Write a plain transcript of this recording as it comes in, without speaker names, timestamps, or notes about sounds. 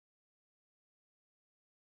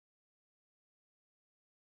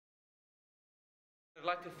I'd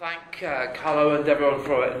like to thank Carlo and everyone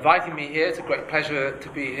for inviting me here. It's a great pleasure to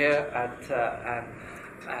be here at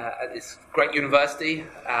this great university.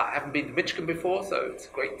 I haven't been to Michigan before, so it's a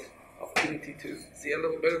great opportunity to see a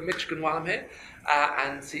little bit of Michigan while I'm here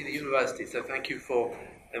and see the university. So thank you for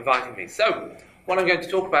inviting me. So what I'm going to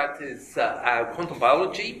talk about is quantum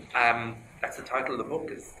biology. That's the title of the book,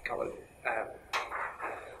 as Carlo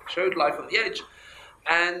showed, Life on the Edge.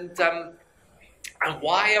 And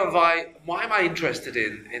why am I interested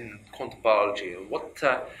in quantum biology, and what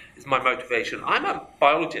is my motivation? I'm a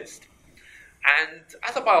biologist, and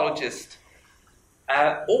as a biologist,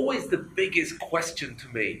 always the biggest question to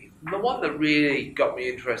me, the one that really got me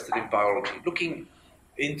interested in biology, looking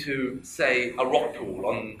into, say, a rock pool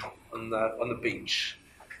on the beach,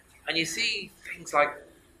 and you see things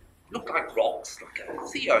look like rocks, like a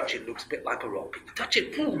sea urchin looks a bit like a rock. You touch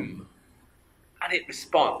it, boom, and it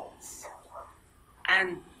responds.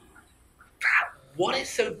 And what is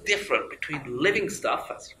so different between living stuff,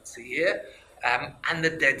 as you can see here, and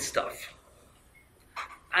the dead stuff?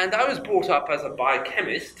 And I was brought up as a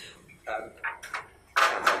biochemist.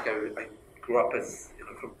 I grew up as,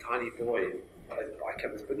 from tiny boy, a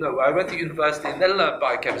biochemist. But no, I went to university and then learned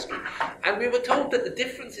biochemistry. And we were told that the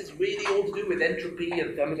difference is really all to do with entropy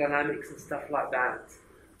and thermodynamics and stuff like that.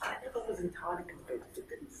 I never was entirely convinced. It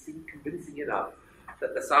didn't seem convincing enough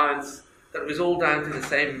that the science, that it was all down to the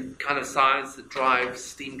same kind of science that drives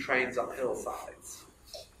steam trains up hillsides.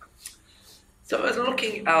 So I was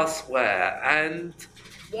looking elsewhere, and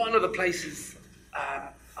one of the places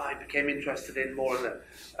I became interested in more than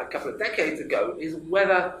a couple of decades ago is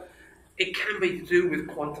whether it can be to do with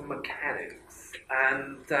quantum mechanics.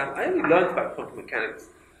 And I only learned about quantum mechanics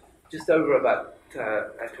just over about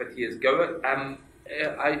 20 years ago.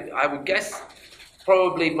 I would guess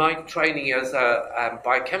probably my training as a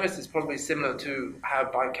biochemist is probably similar to how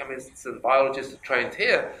biochemists and biologists are trained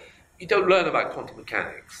here. You don't learn about quantum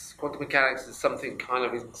mechanics. Quantum mechanics is something kind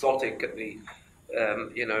of exotic at the,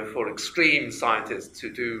 for extreme scientists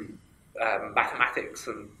who do mathematics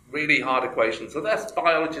and really hard equations. So that's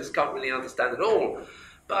biologists can't really understand at all.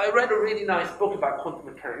 But I read a really nice book about quantum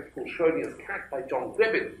mechanics called Schrödinger's Cat by John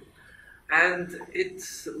Gribbin, and it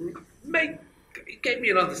gave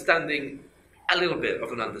me an understanding. A little bit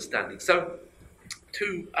of an understanding. So,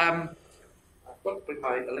 I've got to bring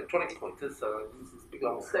my electronic pointer, so I use this big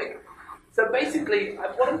long stick. So basically,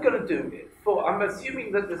 what I'm going to do, I'm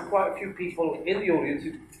assuming that there's quite a few people in the audience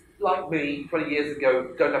who, like me, 20 years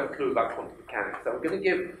ago, don't have a clue about quantum mechanics. So I'm going to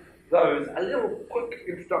give those a little quick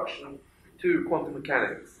introduction to quantum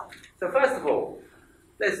mechanics. So first of all,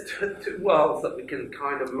 there's two worlds that we can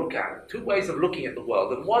kind of look at, two ways of looking at the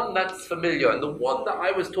world, and one that's familiar, and the one that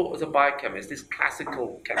I was taught as a biochemist is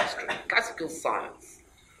classical chemistry, classical science,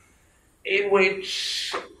 in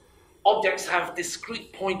which objects have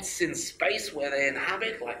discrete points in space where they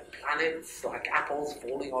inhabit, like planets, like apples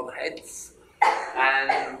falling on heads,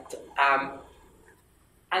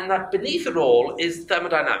 and that beneath it all is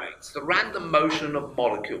thermodynamics, the random motion of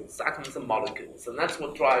molecules, atoms and molecules, and that's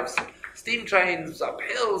what drives steam trains up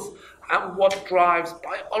hills, and what drives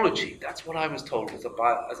biology. That's what I was told as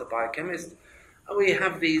a biochemist. And we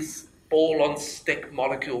have these ball-on-stick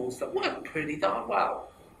molecules that work pretty darn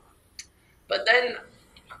well. But then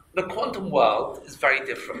the quantum world is very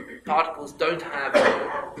different. Particles don't have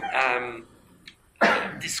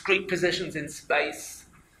discrete positions in space.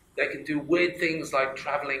 They can do weird things like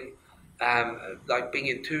traveling, like being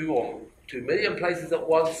in 2 or 2 million places at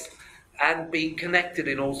once, and being connected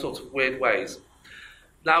in all sorts of weird ways.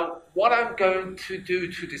 Now, what I'm going to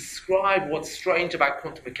do to describe what's strange about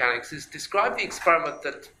quantum mechanics is describe the experiment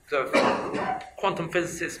that the quantum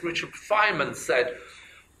physicist Richard Feynman said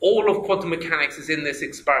all of quantum mechanics is in this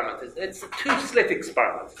experiment. It's a 2-slit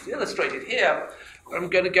experiment. It's illustrated here. I'm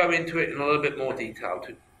going to go into it in a little bit more detail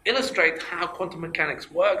to illustrate how quantum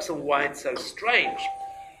mechanics works and why it's so strange.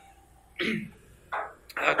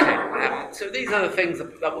 Okay, so these are the things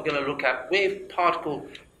that we're going to look at with particle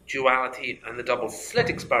duality and the double-slit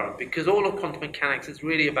experiment, because all of quantum mechanics is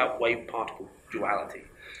really about wave-particle duality.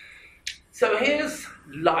 So here's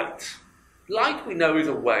light. Light, we know, is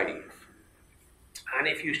a wave. And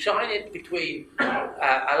if you shine it between,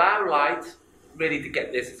 allow light, really to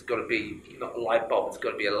get this, it's got to be not a light bulb, it's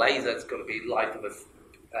got to be a laser, it's got to be light of a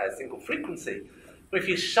single frequency. But if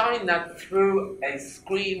you shine that through a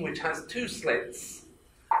screen which has 2 slits,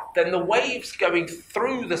 then the waves going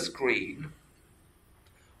through the screen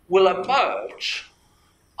will emerge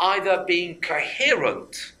either being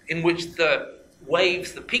coherent, in which the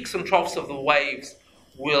waves, the peaks and troughs of the waves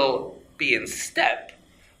will be in step,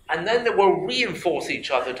 and then they will reinforce each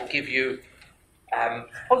other to give you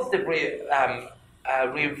positive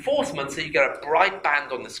reinforcement, so you get a bright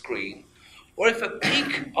band on the screen, or if a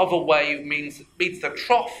peak of a wave meets the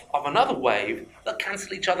trough of another wave, they'll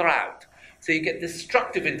cancel each other out. So you get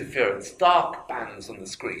destructive interference, dark bands on the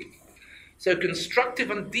screen. So constructive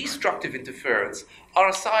and destructive interference are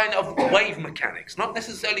a sign of wave mechanics, not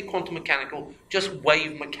necessarily quantum mechanical, just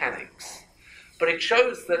wave mechanics. But it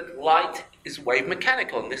shows that light is wave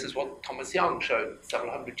mechanical, and this is what Thomas Young showed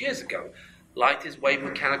several hundred years ago. Light is wave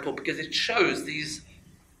mechanical because it shows these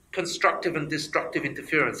constructive and destructive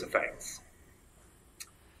interference effects.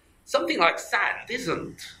 Something like sand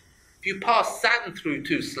isn't. If you pass sand through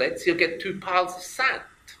two slits, you'll get two piles of sand.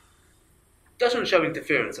 It doesn't show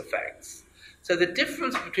interference effects. So the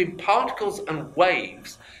difference between particles and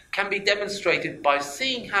waves can be demonstrated by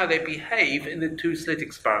seeing how they behave in the two-slit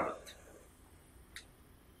experiment.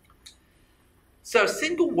 So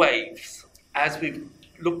single waves, as we've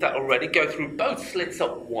looked at already, go through both slits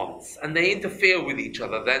at once, and they interfere with each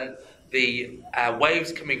other. Then the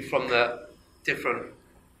waves coming from the different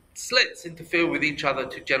slits interfere with each other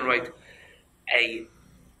to generate a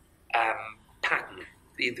pattern,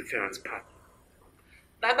 the interference pattern.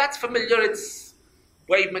 Now that's familiar, it's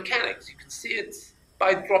wave mechanics. You can see it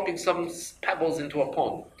by dropping some pebbles into a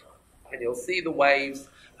pond, and you'll see the waves,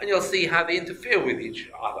 and you'll see how they interfere with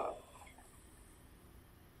each other.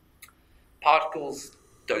 Particles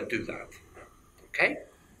don't do that. Okay?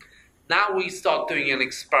 Now we start doing an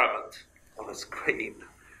experiment on the screen.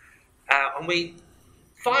 And we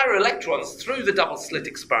fire electrons through the double slit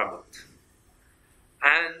experiment.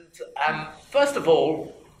 And first of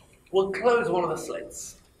all, we'll close one of the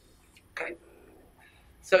slits. Okay?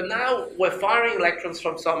 So now we're firing electrons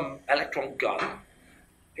from some electron gun.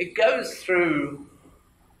 It goes through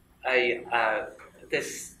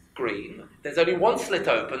this screen. There's only one slit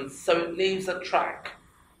open, so it leaves a track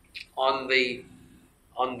on the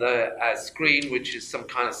screen, which is some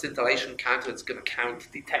kind of scintillation counter. It's going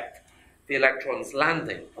to detect the electrons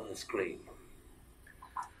landing on the screen.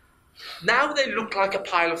 Now they look like a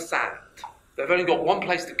pile of sand. They've only got one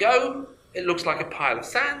place to go. It looks like a pile of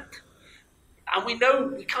sand. And we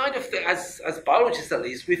know, we kind of, as biologists at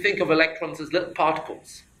least, we think of electrons as little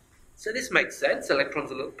particles. So this makes sense.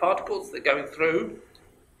 Electrons are little particles. They're going through,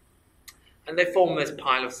 and they form this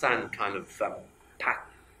pile of sand kind of pattern.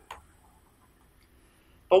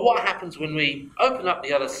 But what happens when we open up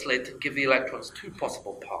the other slit and give the electrons two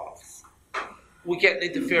possible paths? We get an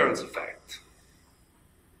interference effect.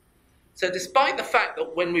 So despite the fact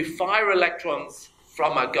that when we fire electrons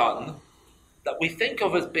from a gun, that we think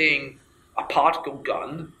of as being a particle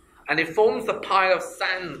gun, and it forms the pile of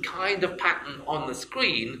sand kind of pattern on the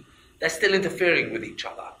screen, they're still interfering with each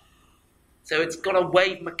other. So it's got a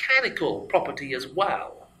wave mechanical property as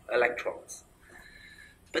well, electrons.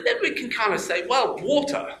 But then we can kind of say, well,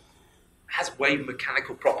 water has wave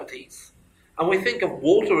mechanical properties. And we think of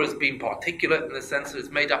water as being particulate in the sense that it's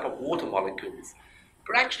made up of water molecules.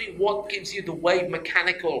 But actually what gives you the wave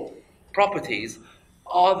mechanical properties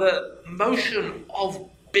are the motion of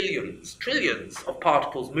billions, trillions of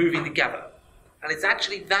particles moving together. And it's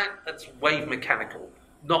actually that's wave mechanical,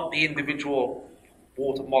 not the individual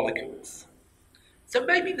water molecules. So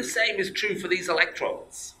maybe the same is true for these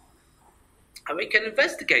electrons. And we can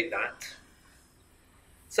investigate that.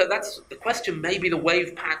 So that's the question. Maybe the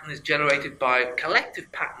wave pattern is generated by a collective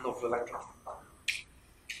pattern of electrons.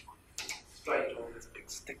 Straight on this big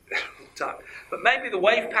stick there all the time. But maybe the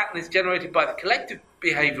wave pattern is generated by the collective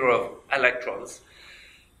behavior of electrons.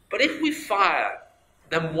 But if we fire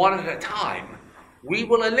them one at a time, we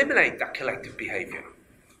will eliminate that collective behavior.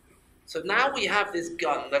 So now we have this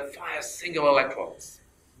gun that fires single electrons,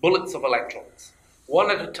 bullets of electrons,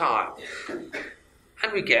 one at a time.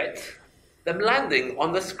 And we get them landing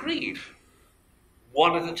on the screen,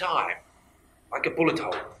 one at a time, like a bullet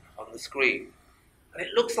hole on the screen. And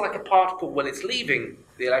it looks like a particle when it's leaving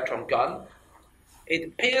the electron gun. It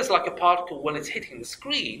appears like a particle when it's hitting the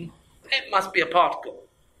screen. It must be a particle.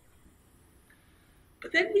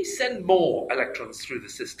 But then we send more electrons through the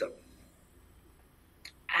system.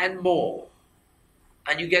 And more.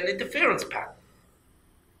 And you get an interference pattern.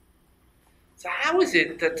 So how is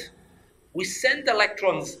it that we send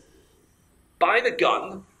electrons by the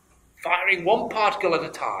gun, firing one particle at a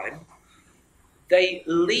time, they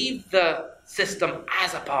leave the system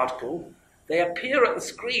as a particle, they appear at the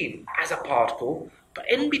screen as a particle, but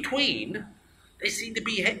in between, they seem to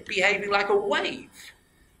be behaving like a wave,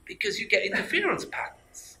 because you get interference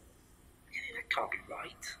patterns. That can't be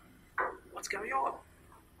right. What's going on?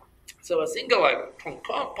 So a single electron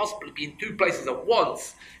can't possibly be in two places at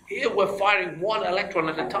once. Here we're firing one electron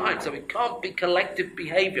at a time, so it can't be collective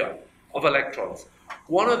behavior of electrons.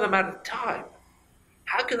 One of them at a time.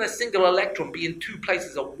 how can a single electron be in two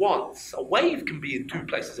places at once? A wave can be in two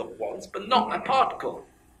places at once, but not a particle.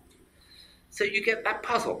 So you get that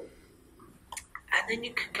puzzle. And then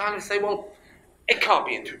you can kind of say, well, it can't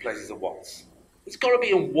be in two places at once. It's got to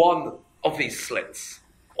be in one of these slits,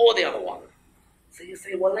 or the other one. So you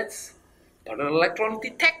say, well, let's put an electron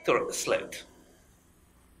detector at the slit.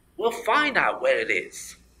 We'll find out where it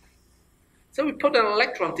is. So we put an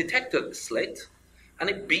electron detector at the slit, and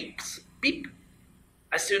it beeps, beep,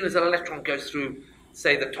 as soon as an electron goes through,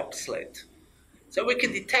 say, the top slit. So we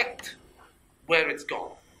can detect where it's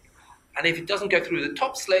gone. And if it doesn't go through the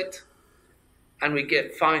top slit, and we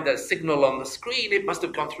find a signal on the screen, it must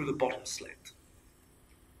have gone through the bottom slit.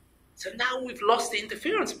 So now we've lost the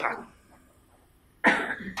interference pattern.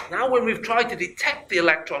 Now when we've tried to detect the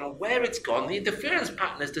electron and where it's gone, the interference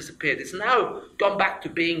pattern has disappeared. It's now gone back to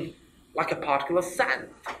being like a particle of sand.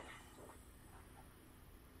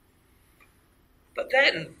 But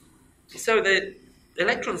then, so the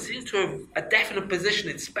electron seems to have a definite position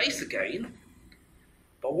in space again.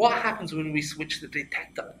 But what happens when we switch the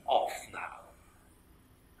detector off now?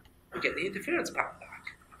 We get the interference pattern back.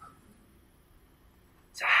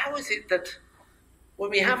 So how is it that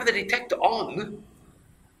when we have the detector on,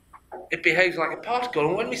 it behaves like a particle,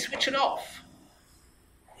 and when we switch it off,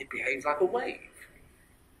 it behaves like a wave,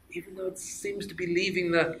 even though it seems to be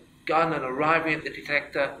leaving the gun and arriving at the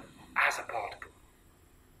detector as a particle?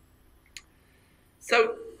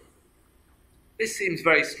 So this seems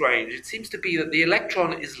very strange. It seems to be that the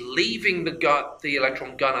electron is leaving the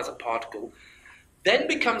electron gun as a particle, then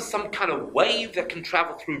becomes some kind of wave that can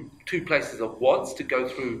travel through two places at once to go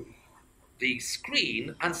through the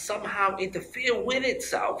screen and somehow interfere with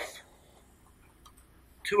itself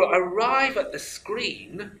to arrive at the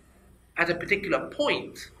screen at a particular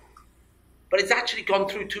point, but it's actually gone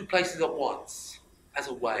through two places at once as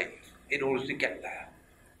a wave in order to get there.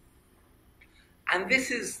 And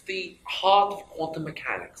this is the heart of quantum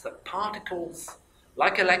mechanics, that particles,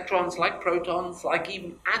 like electrons, like protons, like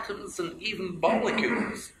even atoms and even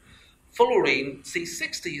molecules, fullerene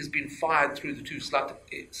C60 has been fired through the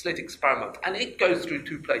two-slit experiment, and it goes through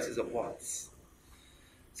two places at once.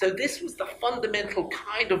 So this was the fundamental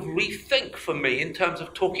kind of rethink for me in terms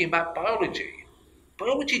of talking about biology.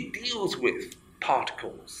 Biology deals with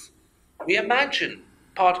particles. We imagine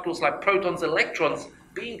particles like protons, electrons,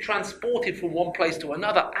 being transported from one place to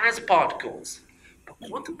another as particles. But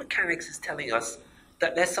quantum mechanics is telling us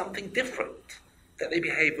that there's something different, that they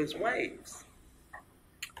behave as waves.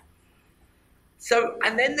 So,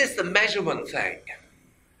 and then there's the measurement thing.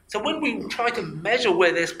 So when we try to measure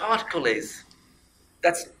where this particle is,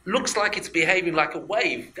 that looks like it's behaving like a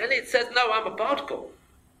wave, then it says, no, I'm a particle.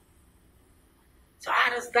 So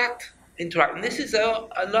how does that interact? And this is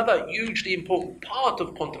another hugely important part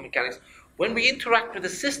of quantum mechanics. When we interact with a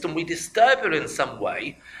system, we disturb it in some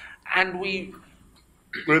way, and we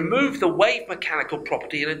remove the wave mechanical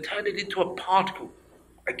property and then turn it into a particle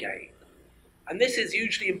again. And this is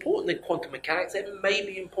hugely important in quantum mechanics. It may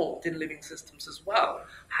be important in living systems as well,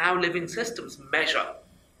 how living systems measure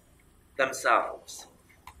themselves.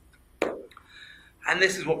 And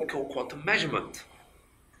this is what we call quantum measurement.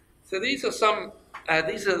 So these are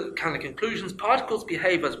the kind of conclusions. Particles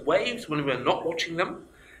behave as waves when we're not watching them.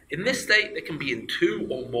 In this state, they can be in two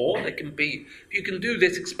or more. They can be, you can do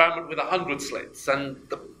this experiment with 100 slits, and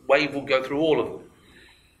the wave will go through all of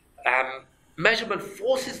them. Measurement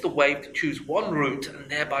forces the wave to choose one route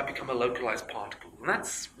and thereby become a localized particle. And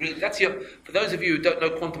that's your, for those of you who don't know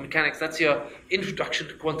quantum mechanics, that's your introduction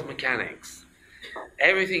to quantum mechanics.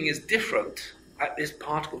 Everything is different at this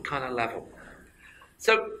particle kind of level.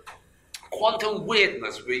 So, quantum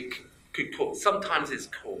weirdness, we could call, sometimes it's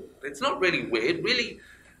called. It's not really weird. Really,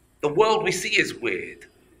 the world we see is weird.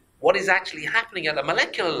 What is actually happening at a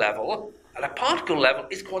molecular level, at a particle level,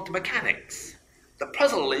 is quantum mechanics. The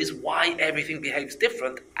puzzle is why everything behaves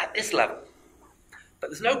different at this level.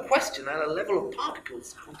 But there's no question at a level of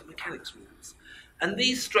particles, quantum mechanics rules. And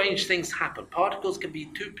these strange things happen. Particles can be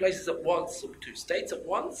in two places at once, or two states at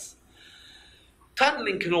once.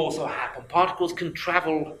 Tunneling can also happen. Particles can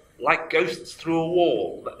travel like ghosts through a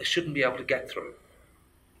wall that they shouldn't be able to get through.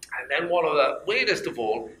 And then one of the weirdest of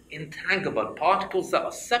all, entanglement. Particles that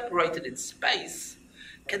are separated in space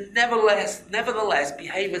can nevertheless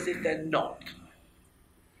behave as if they're not.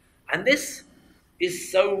 And this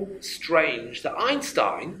is so strange that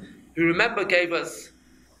Einstein, who remember gave us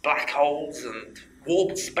black holes and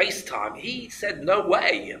warped space-time, he said, no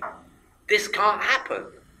way, this can't happen.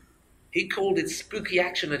 He called it spooky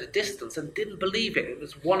action at a distance and didn't believe it. It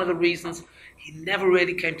was one of the reasons he never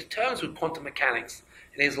really came to terms with quantum mechanics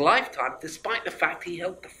in his lifetime, despite the fact he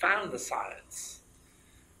helped to found the science.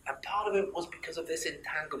 And part of it was because of this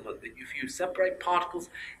entanglement, that if you separate particles,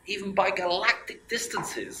 even by galactic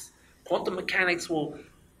distances, quantum mechanics will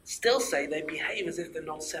still say they behave as if they're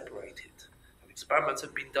not separated. And experiments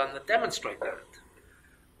have been done that demonstrate that.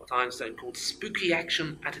 What Einstein called spooky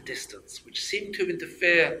action at a distance, which seem to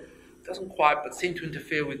interfere, doesn't quite, but seem to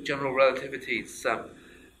interfere with general relativity's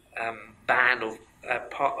ban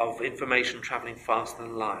of information traveling faster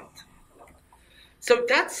than light. So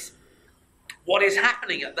that's what is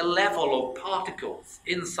happening at the level of particles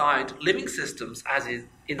inside living systems as is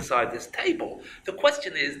inside this table. The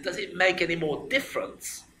question is, does it make any more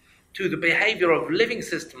difference to the behavior of living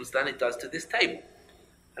systems than it does to this table?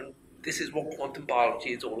 And this is what quantum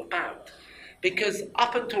biology is all about. Because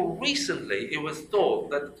up until recently, it was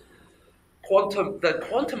thought that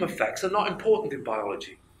quantum effects are not important in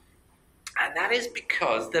biology. And that is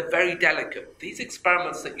because they're very delicate. These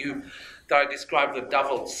experiments that I described, the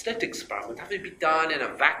double slit experiment, have to be done in a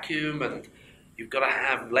vacuum, and you've got to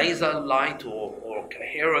have laser light or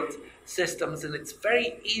coherent systems, and it's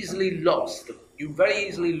very easily lost. You very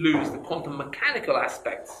easily lose the quantum mechanical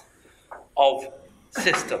aspects of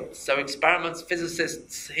systems. So experiments,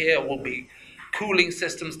 physicists here will be cooling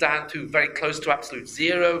systems down to very close to absolute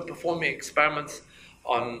zero, performing experiments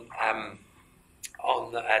on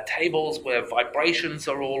tables where vibrations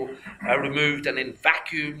are all removed and in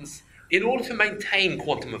vacuums in order to maintain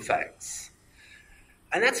quantum effects.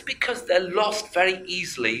 And that's because they're lost very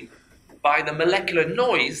easily by the molecular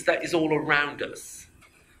noise that is all around us.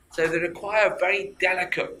 So they require a very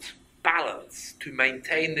delicate balance to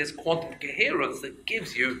maintain this quantum coherence that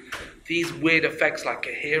gives you these weird effects like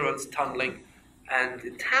coherence, tunneling, and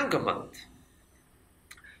entanglement.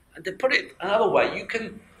 And to put it another way, you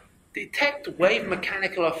can detect wave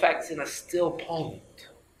mechanical effects in a still pond.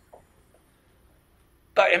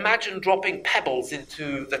 But imagine dropping pebbles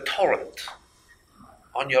into the torrent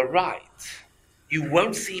on your right. You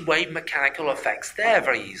won't see wave mechanical effects there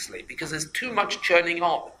very easily because there's too much churning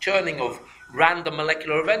of random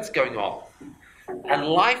molecular events going on. And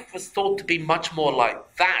life was thought to be much more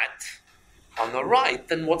like that on the right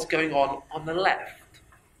than what's going on the left.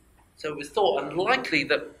 So it was thought unlikely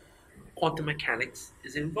that quantum mechanics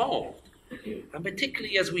is involved. And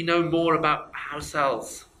particularly as we know more about how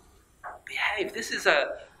cells behave. This is an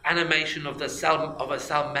animation of a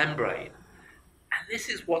cell membrane. And this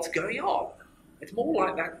is what's going on. It's more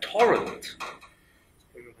like that torrent.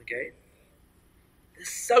 Okay? There's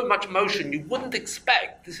so much motion you wouldn't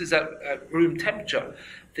expect. This is at room temperature,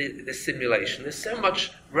 the simulation. There's so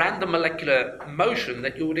much random molecular motion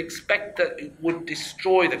that you would expect that it would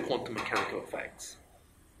destroy the quantum mechanical effects.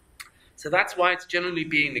 So that's why it's generally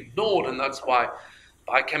being ignored, and that's why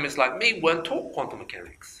biochemists like me weren't taught quantum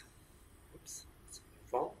mechanics. Oops, let's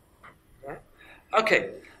move on. Right.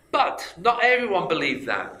 Okay, but not everyone believed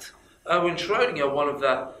that. Erwin Schrödinger, one of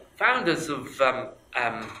the founders of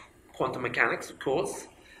quantum mechanics, of course,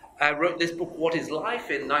 wrote this book, What is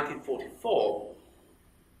Life, in 1944,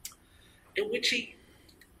 in which he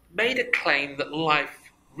made a claim that life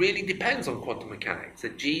really depends on quantum mechanics.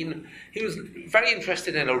 He was very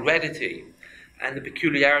interested in heredity and the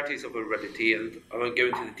peculiarities of heredity, and I won't go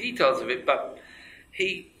into the details of it, but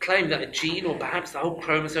he claimed that a gene, or perhaps the whole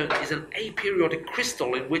chromosome, is an aperiodic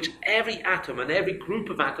crystal in which every atom and every group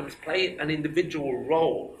of atoms play an individual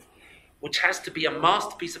role, which has to be a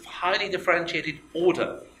masterpiece of highly differentiated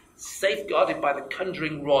order, safeguarded by the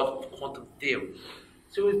conjuring rod of quantum theory.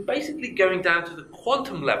 So it was basically going down to the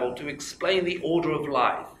quantum level to explain the order of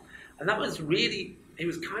life. And that was really, he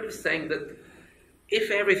was kind of saying that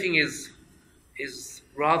if everything is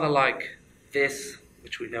rather like this,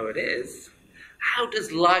 which we know it is, how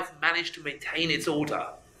does life manage to maintain its order,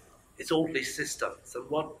 its orderly systems? And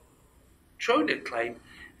what Schrödinger claimed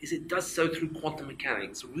is it does so through quantum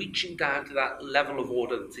mechanics, reaching down to that level of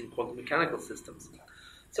order that's in quantum mechanical systems.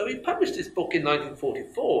 So he published this book in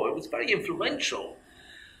 1944. It was very influential.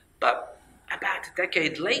 But about a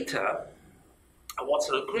decade later,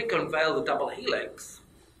 Watson and Crick unveiled the double helix.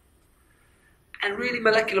 And really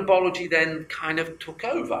molecular biology then kind of took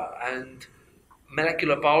over, and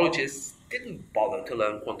molecular biologists didn't bother to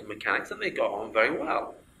learn quantum mechanics, and they got on very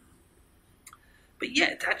well. But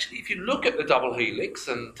yet, actually, if you look at the double helix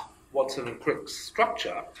and Watson and Crick's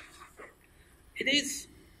structure, it is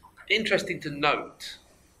interesting to note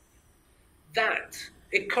that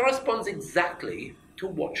it corresponds exactly to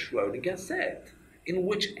what Schrödinger said, in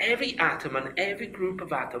which every atom and every group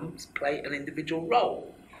of atoms play an individual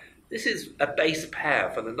role. This is a base pair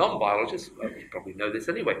for the non-biologists. Well, you probably know this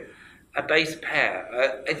anyway. A base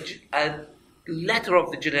pair, a letter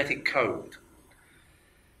of the genetic code.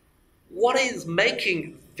 What is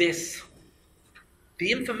making this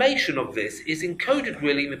the information of this is encoded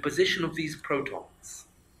really in the position of these protons.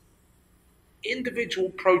 Individual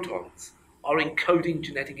protons are encoding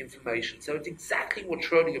genetic information. So it's exactly what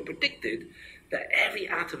Schrödinger predicted, that every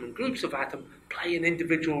atom and groups of atoms play an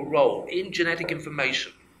individual role in genetic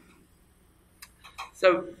information.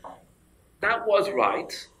 So that was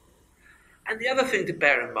right. And the other thing to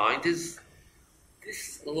bear in mind is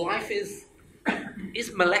this life is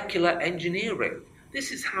molecular engineering.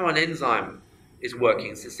 This is how an enzyme is working.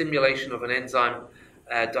 It's a simulation of an enzyme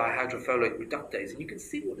dihydrofolate reductase, and you can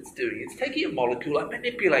see what it's doing. It's taking a molecule and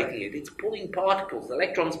manipulating it. It's pulling particles,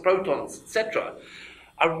 electrons, protons, etc.,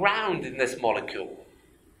 around in this molecule.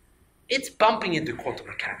 It's bumping into quantum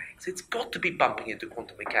mechanics. It's got to be bumping into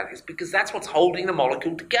quantum mechanics because that's what's holding the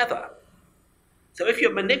molecule together. So if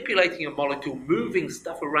you're manipulating a molecule, moving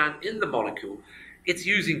stuff around in the molecule, it's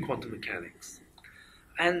using quantum mechanics.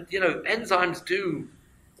 And, enzymes do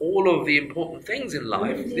all of the important things in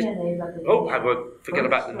life. I won't forget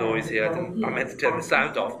about the noise here. I meant to turn the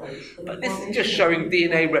sound off. But this is just showing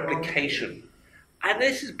DNA replication. And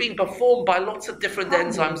this is being performed by lots of different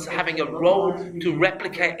enzymes having a role to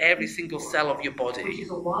replicate every single cell of your body.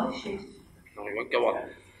 No, I won't go on.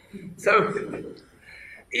 So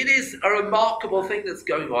it is a remarkable thing that's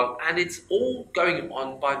going on, and it's all going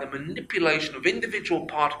on by the manipulation of individual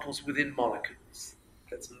particles within molecules.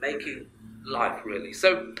 That's making life, really.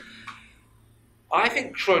 So I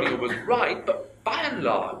think Schrödinger was right, but by and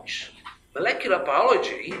large, molecular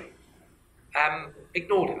biology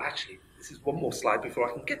ignored it. Actually, this is one more slide before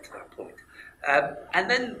I can get to that point. And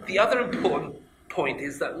then the other important point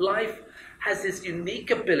is that life has this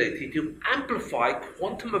unique ability to amplify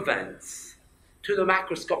quantum events to the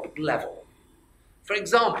macroscopic level. For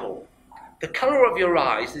example, the color of your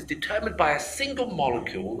eyes is determined by a single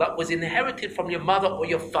molecule that was inherited from your mother or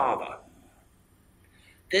your father.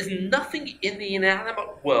 There's nothing in the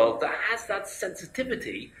inanimate world that has that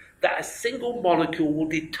sensitivity that a single molecule will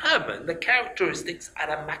determine the characteristics at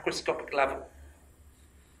a macroscopic level.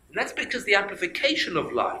 And that's because the amplification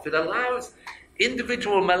of life, it allows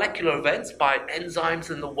individual molecular events by enzymes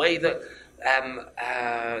and the way that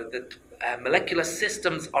molecular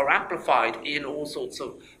systems are amplified in all sorts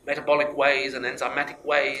of metabolic ways and enzymatic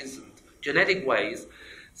ways and genetic ways.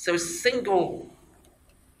 So single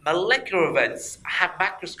molecular events have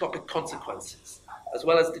macroscopic consequences. As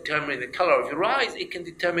well as determining the color of your eyes, it can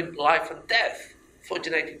determine life and death for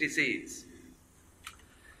genetic disease.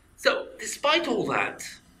 So despite all that,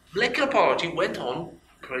 molecular biology went on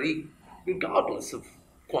pretty regardless of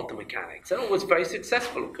quantum mechanics. And it was very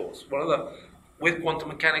successful, of course. With quantum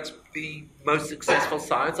mechanics, the most successful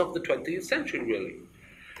science of the 20th century, really.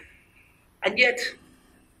 And yet,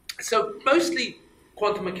 so mostly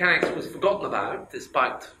quantum mechanics was forgotten about,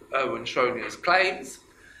 despite Erwin Schrödinger's claims,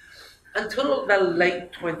 until the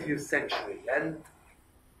late 20th century. And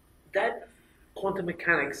then quantum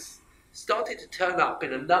mechanics started to turn up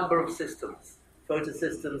in a number of systems: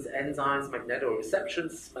 photosystems, enzymes, magnetoreception,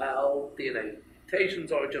 smell, DNA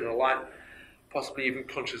mutations, origin of life, possibly even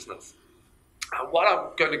consciousness. And what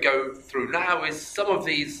I'm going to go through now is some of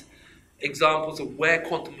these examples of where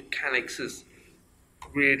quantum mechanics has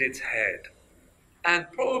reared its head. And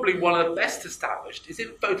probably one of the best established is in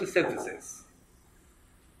photosynthesis.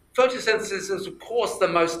 Photosynthesis is, of course, the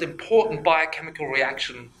most important biochemical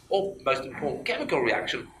reaction, or most important chemical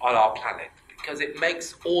reaction on our planet, because it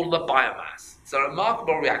makes all the biomass. It's a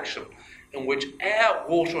remarkable reaction in which air,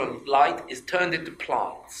 water, and light is turned into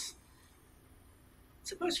plants.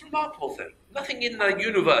 It's the most remarkable thing. Nothing in the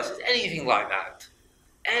universe is anything like that.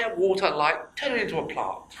 Air, water, light, turn it into a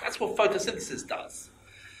plant. That's what photosynthesis does.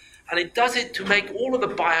 And it does it to make all of the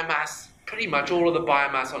biomass, pretty much all of the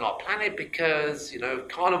biomass on our planet, because,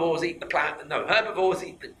 carnivores eat the plant. No, herbivores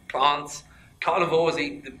eat the plants. Carnivores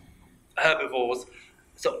eat the herbivores.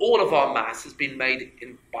 So all of our mass has been made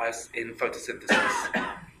in photosynthesis.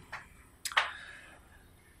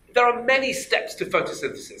 There are many steps to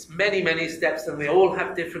photosynthesis, many steps, and they all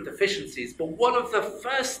have different efficiencies. But one of the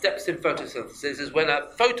first steps in photosynthesis is when a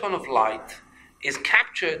photon of light is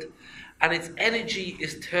captured and its energy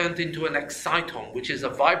is turned into an exciton, which is a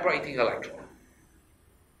vibrating electron.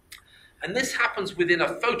 And this happens within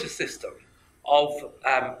a photosystem of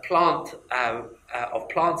plants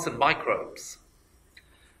and microbes.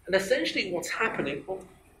 And essentially what's happening,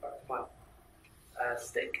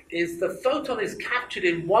 stick, is the photon is captured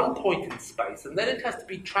in one point in space, and then it has to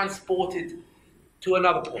be transported to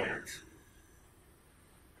another point.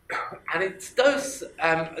 And it does,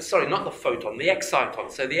 not the photon, the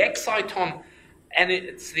exciton. So the exciton, and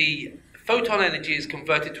it's the photon energy is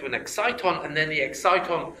converted to an exciton, and then the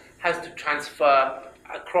exciton has to transfer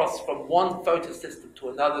across from one photosystem to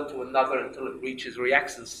another until it reaches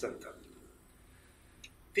reaction center.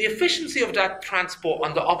 The efficiency of that transport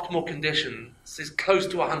under optimal conditions is close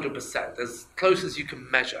to 100%, as close as you can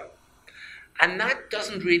measure. And that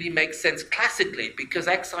doesn't really make sense classically because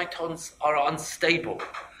excitons are unstable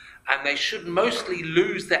and they should mostly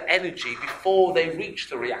lose their energy before they reach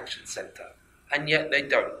the reaction center, and yet they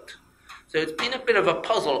don't. So it's been a bit of a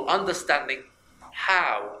puzzle understanding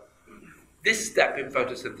how this step in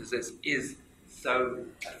photosynthesis is so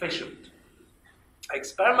efficient.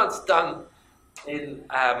 Experiments done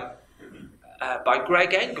by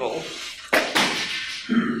Greg Engel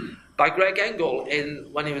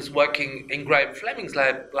when he was working in Graham Fleming's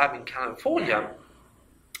lab in California,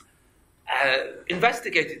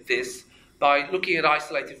 investigated this by looking at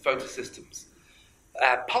isolated photosystems,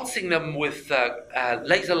 pulsing them with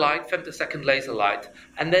laser light, femtosecond laser light,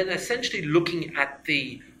 and then essentially looking at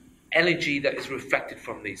the energy that is reflected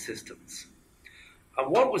from these systems. And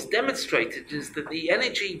what was demonstrated is that the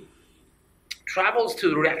energy travels to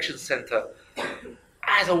the reaction center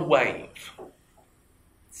as a wave.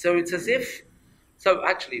 So it's as if, I'll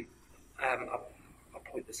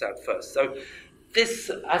point this out first. So this,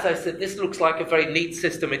 as I said, this looks like a very neat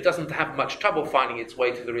system. It doesn't have much trouble finding its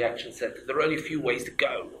way to the reaction center. There are only a few ways to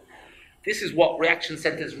go. This is what reaction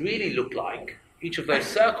centers really look like. Each of those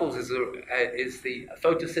circles is the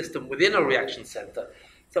photosystem within a reaction center.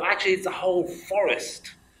 So actually it's a whole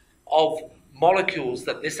forest of molecules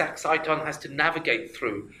that this exciton has to navigate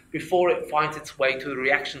through before it finds its way to the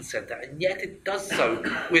reaction center, and yet it does so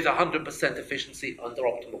with 100% efficiency under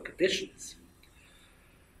optimal conditions.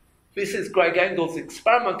 This is Greg Engel's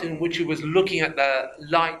experiment in which he was looking at the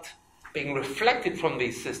light being reflected from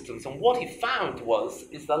these systems, and what he found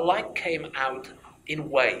is the light came out in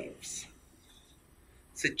waves,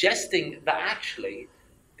 suggesting that actually,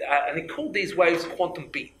 and he called these waves quantum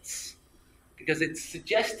beats, because it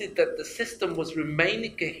suggested that the system was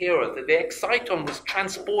remaining coherent, that the exciton was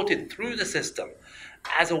transported through the system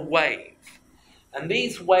as a wave. And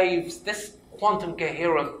these waves, this quantum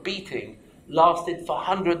coherent beating, lasted for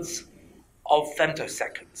hundreds of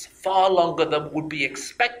femtoseconds, far longer than would be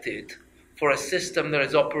expected for a system that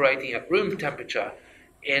is operating at room temperature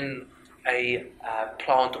in a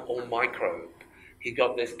plant or microbe. He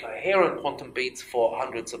got this coherent quantum beats for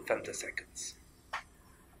hundreds of femtoseconds.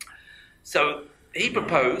 So he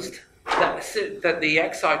proposed that the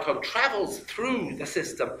exciton travels through the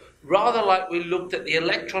system rather like we looked at the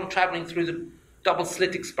electron traveling through the double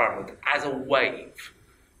slit experiment as a wave.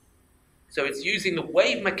 So it's using the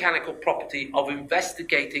wave mechanical property of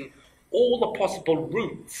investigating all the possible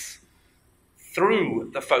routes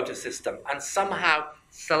through the photosystem and somehow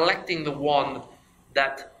selecting the one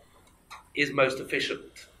that is most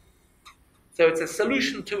efficient. So it's a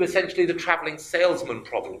solution to essentially the traveling salesman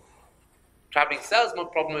problem. Traveling salesman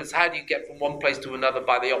problem is how do you get from one place to another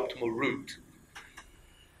by the optimal route.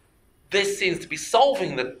 This seems to be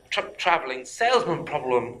solving the traveling salesman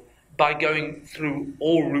problem by going through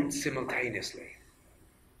all routes simultaneously.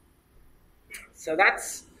 So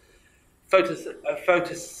that's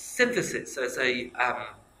photosynthesis as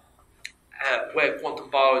where quantum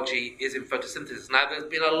biology is in photosynthesis. Now, there's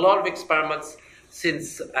been a lot of experiments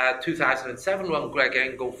since 2007 when Greg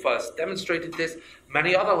Engel first demonstrated this.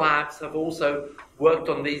 Many other labs have also worked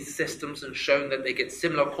on these systems and shown that they get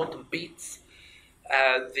similar quantum beats.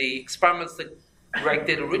 The experiments that Greg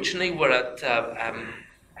did originally were at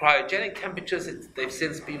cryogenic temperatures. They've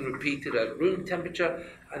since been repeated at room temperature,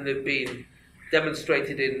 and they've been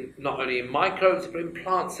demonstrated in not only in microbes but in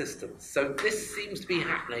plant systems. So this seems to be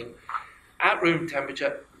happening at room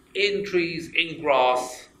temperature, in trees, in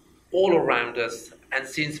grass, all around us, and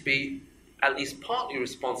seems to be at least partly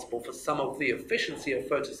responsible for some of the efficiency of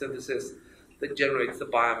photosynthesis that generates the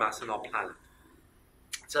biomass on our planet.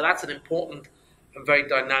 So that's an important and very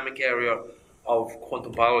dynamic area of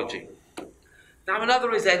quantum biology. Now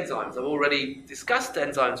another is enzymes. I've already discussed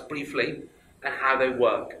enzymes briefly and how they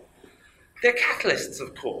work. They're catalysts,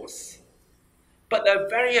 of course, but they're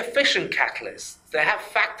very efficient catalysts. They have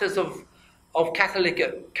factors of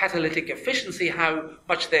catalytic efficiency, how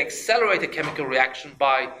much they accelerate a chemical reaction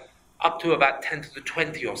by up to about 10 to the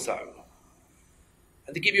 20 or so.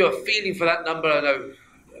 And to give you a feeling for that number, I know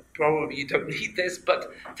probably you don't need this,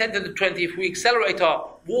 but 10 to the 20, if we accelerate our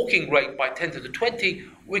walking rate by 10 to the 20,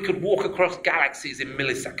 we could walk across galaxies in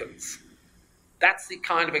milliseconds. That's the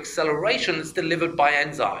kind of acceleration that's delivered by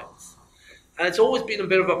enzymes. And it's always been a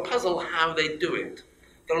bit of a puzzle how they do it.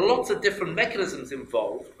 There are lots of different mechanisms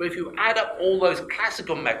involved, but if you add up all those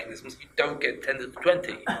classical mechanisms, you don't get 10 to the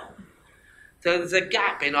 20. So there's a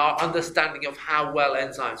gap in our understanding of how well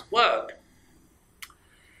enzymes work.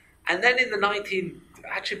 And then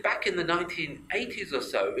back in the 1980s or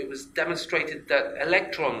so, it was demonstrated that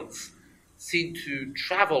electrons seem to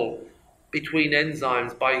travel between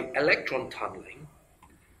enzymes by electron tunneling.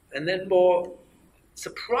 And then more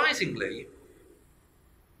surprisingly,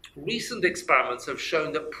 recent experiments have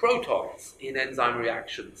shown that protons in enzyme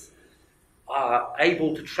reactions are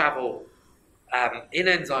able to travel in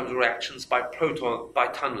enzyme reactions by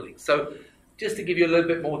tunneling. So just to give you a little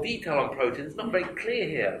bit more detail on protons, it's not very clear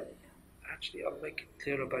here. Actually, I'll make it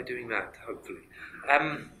clearer by doing that, hopefully.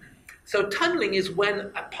 So tunneling is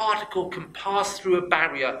when a particle can pass through a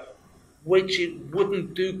barrier which it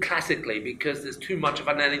wouldn't do classically because there's too much of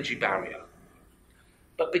an energy barrier.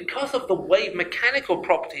 But because of the wave mechanical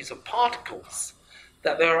properties of particles,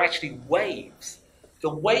 that there are actually waves, the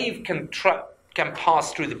wave can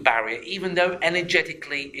pass through the barrier even though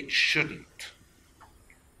energetically it shouldn't.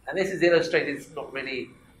 And this is illustrated, it's not really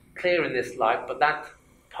clear in this slide, but that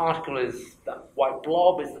white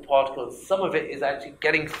blob is the particle, and some of it is actually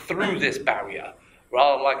getting through this barrier,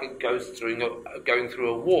 rather like it goes going through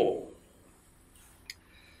a wall.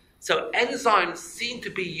 So enzymes seem to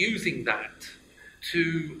be using that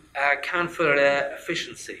to account for their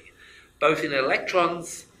efficiency, both in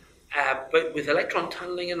electrons, but with electron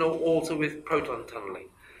tunneling and also with proton tunneling.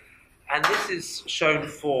 And this is shown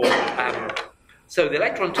for, so the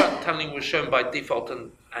electron tunneling was shown by default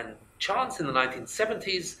and chance in the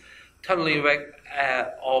 1970s, tunneling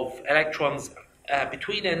of electrons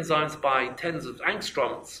between enzymes by tens of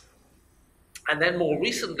angstroms. And then more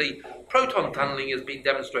recently, proton tunneling has been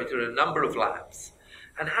demonstrated in a number of labs.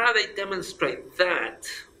 And how they demonstrate that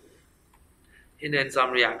in enzyme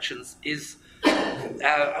reactions is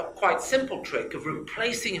a quite simple trick of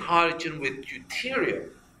replacing hydrogen with deuterium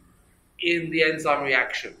in the enzyme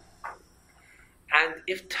reaction. And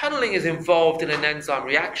if tunneling is involved in an enzyme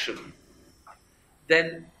reaction,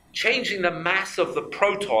 then changing the mass of the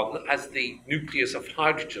proton as the nucleus of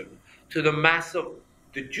hydrogen to the mass of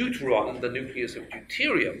the deuteron, the nucleus of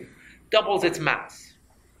deuterium, doubles its mass.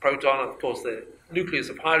 Proton, of course, the nucleus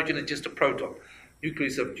of hydrogen is just a proton.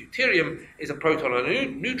 Nucleus of deuterium is a proton and a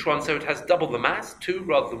neutron, so it has double the mass, 2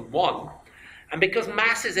 rather than 1. And because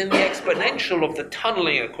mass is in the exponential of the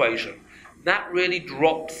tunneling equation, that really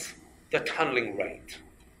drops the tunneling rate.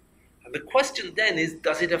 And the question then is,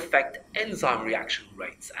 does it affect enzyme reaction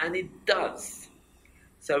rates? And it does.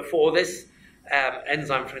 So for this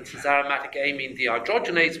enzyme, for instance, aromatic amine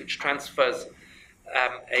dehydrogenase, which transfers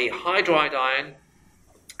a hydride ion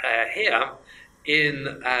here in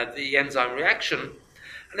the enzyme reaction,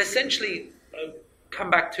 and essentially come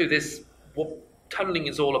back to this, what tunneling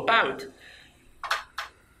is all about.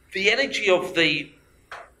 The energy of the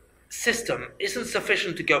system isn't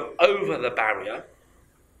sufficient to go over the barrier,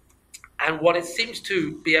 and what it seems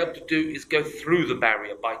to be able to do is go through the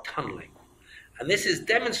barrier by tunneling. And this is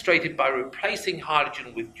demonstrated by replacing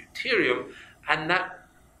hydrogen with deuterium, and that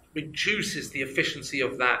reduces the efficiency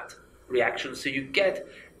of that reaction, so you get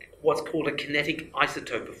what's called a kinetic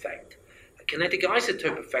isotope effect. A kinetic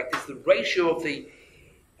isotope effect is the ratio of the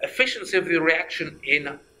efficiency of the reaction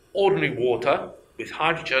in ordinary water with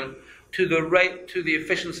hydrogen to the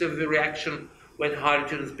efficiency of the reaction when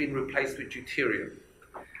hydrogen has been replaced with deuterium.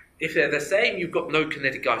 If they're the same, you've got no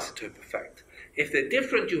kinetic isotope effect. If they're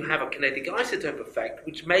different, you have a kinetic isotope effect,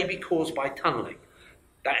 which may be caused by tunneling.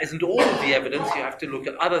 That isn't all of the evidence. You have to look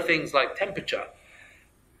at other things like temperature.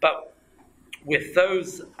 But with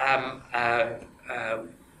those,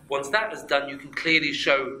 once that is done, you can clearly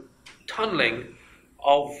show tunneling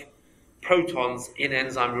of protons in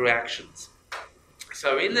enzyme reactions.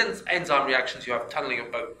 So in enzyme reactions, you have tunneling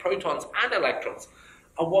of both protons and electrons.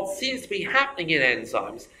 And what seems to be happening in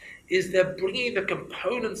enzymes is they're bringing the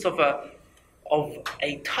components of a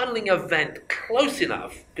tunneling event close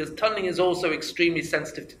enough, because tunneling is also extremely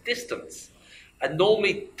sensitive to distance. And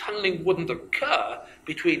normally tunneling wouldn't occur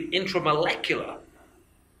between intramolecular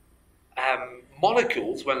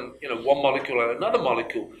molecules, when one molecule and another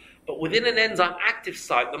molecule. But within an enzyme active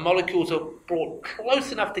site, the molecules are brought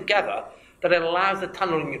close enough together that it allows the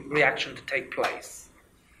tunneling reaction to take place.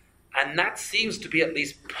 And that seems to be at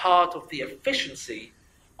least part of the efficiency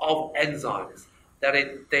of enzymes, that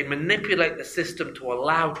they manipulate the system to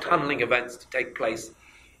allow tunneling events to take place,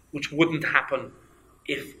 which wouldn't happen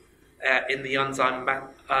if in the enzyme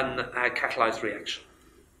catalyzed reaction.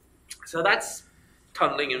 So that's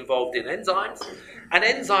tunneling involved in enzymes. And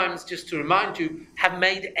enzymes, just to remind you, have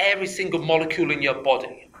made every single molecule in your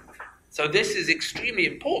body. So this is extremely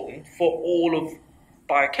important for all of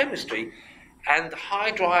biochemistry. And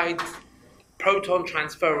hydride proton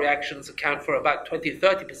transfer reactions account for about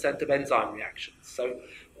 20-30% of enzyme reactions. So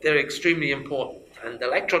they're extremely important. And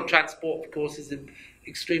electron transport, of course, is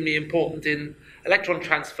extremely important in electron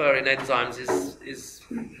transfer in enzymes is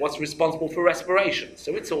what's responsible for respiration.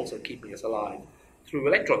 So it's also keeping us alive through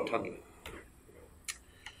electron tunneling.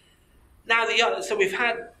 Now, so we've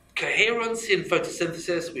had coherence in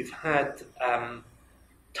photosynthesis, we've had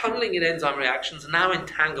tunneling in enzyme reactions, and now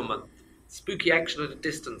entanglement, spooky action at a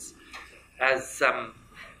distance, as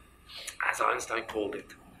Einstein called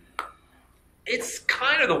it. It's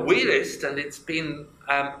kind of the weirdest, and it's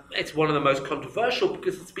one of the most controversial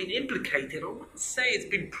because it's been implicated, I wouldn't say it's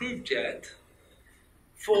been proved yet,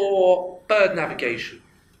 for bird navigation.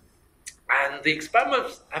 And the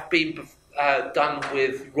experiments have been done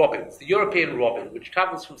with robins, the European robin, which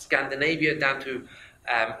travels from Scandinavia down to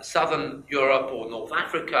southern Europe or North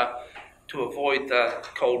Africa to avoid the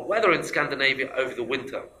cold weather in Scandinavia over the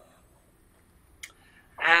winter.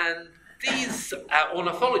 And these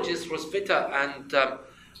ornithologists, Roswitha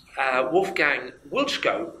and Wolfgang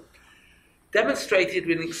Wilczko, demonstrated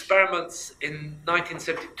in experiments in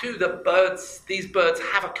 1972 that these birds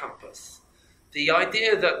have a compass. The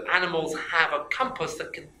idea that animals have a compass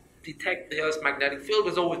that can detect the Earth's magnetic field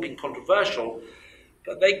has always been controversial,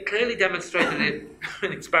 but they clearly demonstrated it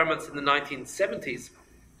in experiments in the 1970s.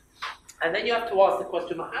 And then you have to ask the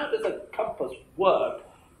question, how does a compass work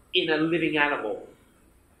in a living animal?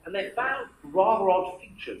 And they found rather odd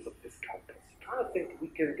features of this compass. You kind of think we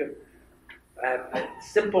can get a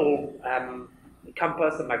simple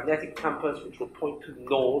compass, a magnetic compass, which will point to the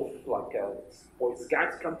north, like a Boy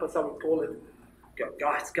Scout's compass, I would call it, a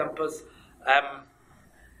Guy's compass.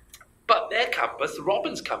 But their compass, the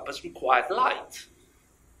robin's compass, required light.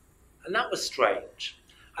 And that was strange.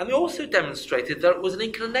 And they also demonstrated that it was an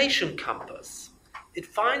inclination compass. It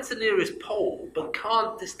finds the nearest pole, but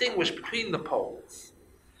can't distinguish between the poles.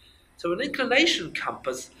 So an inclination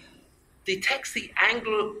compass detects the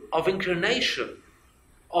angle of inclination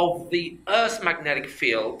of the Earth's magnetic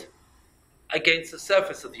field against the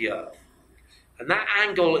surface of the Earth. And that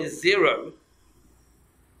angle is 0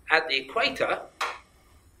 at the equator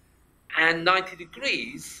and 90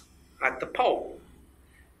 degrees at the pole.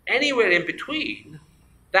 Anywhere in between,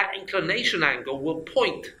 that inclination angle will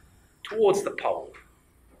point towards the pole.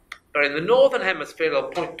 But in the northern hemisphere, it'll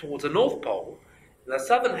point towards the North Pole. In the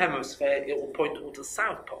southern hemisphere, it will point towards the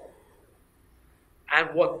South Pole. And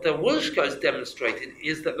what the Wilczko's demonstrated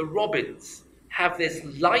is that the robins have this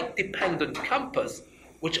light-dependent compass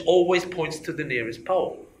which always points to the nearest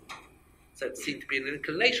pole. So it seemed to be an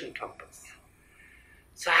inclination compass.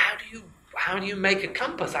 So how do you make a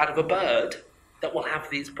compass out of a bird that will have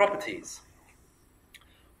these properties?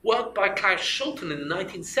 Work by Klaus Schulten in the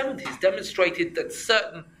 1970s demonstrated that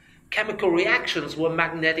certain chemical reactions were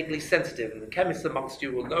magnetically sensitive, and the chemists amongst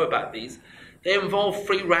you will know about these. They involve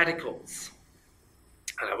free radicals.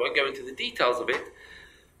 And I won't go into the details of it,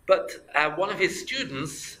 but one of his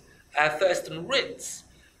students, Thurston Ritz,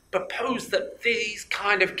 proposed that these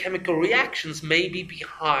kind of chemical reactions may be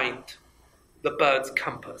behind the bird's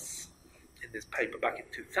compass in this paper back in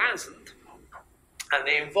 2000. And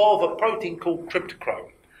they involve a protein called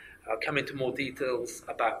tryptochrome. I'll come into more details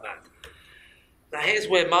about that. Now here's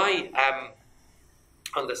where my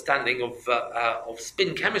understanding of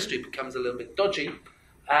spin chemistry becomes a little bit dodgy.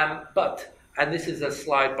 And this is a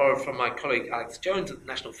slide borrowed from my colleague Alex Jones at the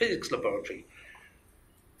National Physics Laboratory.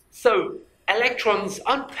 So electrons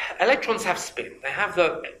have spin. They have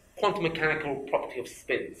the quantum mechanical property of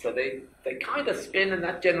spin. So they kind of spin, and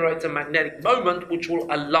that generates a magnetic moment which will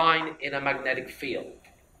align in a magnetic field.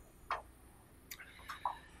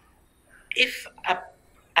 If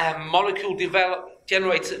a molecule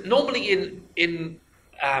generates, normally in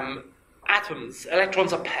atoms,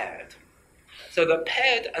 electrons are paired. So they're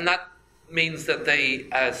paired, and that means that they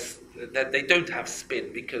don't have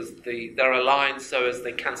spin because they're aligned so as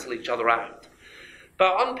they cancel each other out.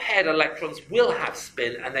 But unpaired electrons will have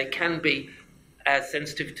spin, and they can be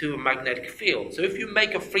sensitive to a magnetic field. So if you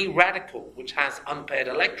make a free radical which has unpaired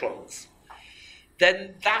electrons,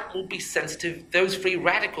 then that will be sensitive, those free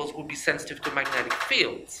radicals will be sensitive to magnetic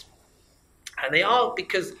fields. And they are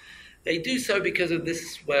because they do so because of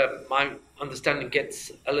this, where my understanding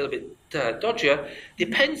gets a little bit dodgier,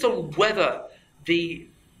 depends on whether the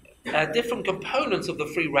different components of the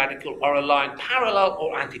free radical are aligned parallel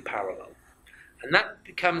or anti-parallel. And that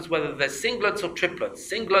becomes whether they're singlets or triplets.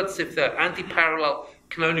 Singlets, if they're anti-parallel,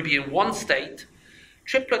 can only be in one state.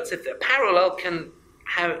 Triplets, if they're parallel, can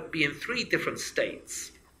be in 3 different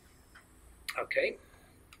states. Okay?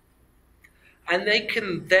 And they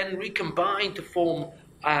can then recombine to form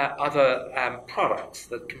other products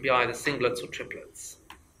that can be either singlets or triplets.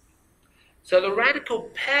 So the radical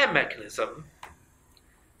pair mechanism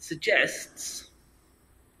suggests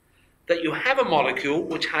that you have a molecule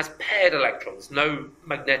which has paired electrons, no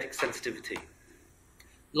magnetic sensitivity.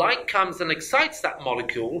 Light comes and excites that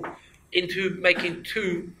molecule into making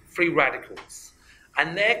two free radicals.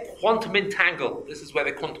 And they're quantum entangled. This is where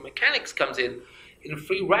the quantum mechanics comes in. In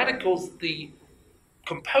free radicals, the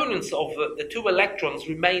components of the two electrons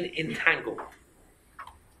remain entangled.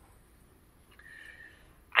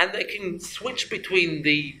 And they can switch between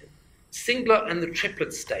the singlet and the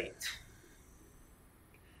triplet state.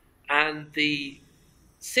 And the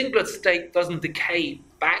singlet state doesn't decay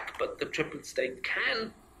back, but the triplet state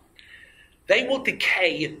can. They will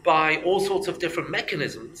decay by all sorts of different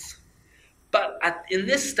mechanisms, but in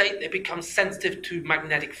this state they become sensitive to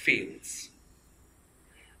magnetic fields.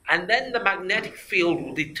 And then the magnetic field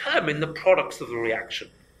will determine the products of the reaction.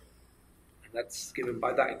 And that's given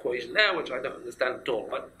by that equation there, which I don't understand at all.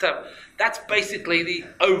 But that's basically the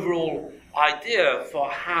overall idea for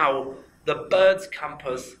how the bird's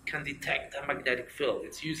compass can detect a magnetic field.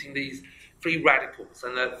 It's using these free radicals.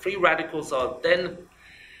 And the free radicals are then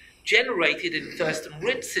generated in Thurston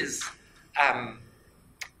Ritz's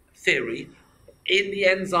theory in the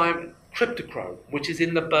enzyme cryptochrome, which is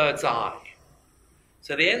in the bird's eye.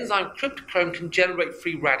 So the enzyme cryptochrome can generate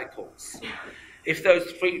free radicals. If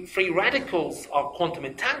those free radicals are quantum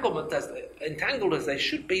entangled as they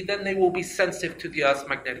should be, then they will be sensitive to the Earth's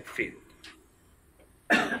magnetic field.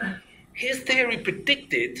 His theory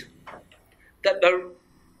predicted that the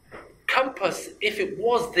compass, if it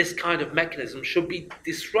was this kind of mechanism, should be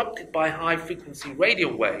disrupted by high-frequency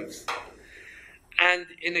radio waves. And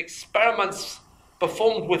in experiments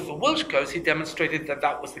performed with the Wilshkos, he demonstrated that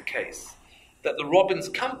that was the case, that the Robbins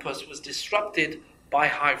compass was disrupted by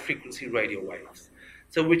high-frequency radio waves.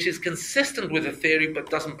 So which is consistent with the theory but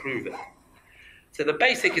doesn't prove it. So the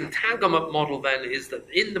basic entanglement model then is that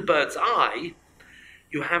in the bird's eye,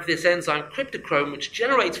 you have this enzyme cryptochrome which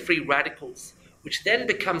generates free radicals, which then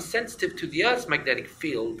become sensitive to the Earth's magnetic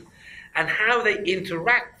field, and how they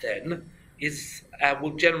interact then is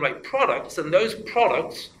will generate products, and those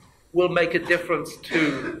products will make a difference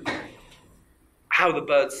to how the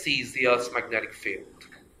bird sees the Earth's magnetic field.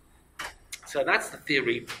 So that's the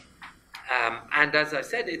theory, and as I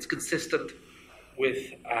said, it's consistent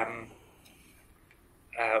with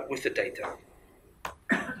the data.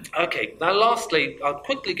 Okay, now lastly, I'll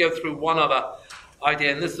quickly go through one other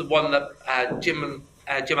idea, and this is the one that Jim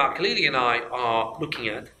Al-Khalili and I are looking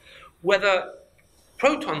at, whether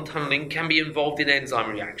proton tunneling can be involved in enzyme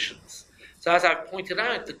reactions. So as I've pointed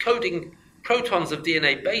out, the coding protons of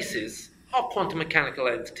DNA bases are quantum mechanical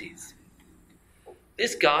entities.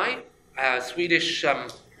 This guy, Swedish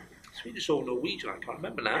or Norwegian, I can't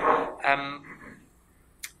remember now,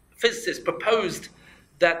 physicist proposed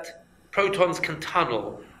that protons can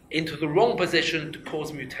tunnel into the wrong position to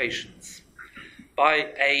cause mutations by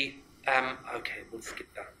a okay, we'll skip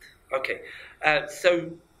that. Okay,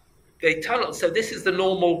 so they tunnel. So this is the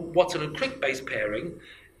normal Watson and Crick base pairing.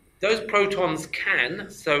 Those protons can,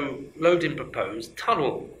 so Lodin proposed,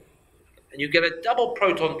 tunnel, and you get a double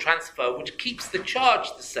proton transfer, which keeps the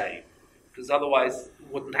charge the same, because otherwise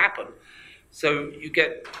it wouldn't happen. So you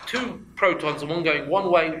get two protons, one going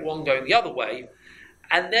one way, one going the other way.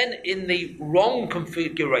 And then in the wrong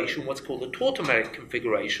configuration, what's called the tautomeric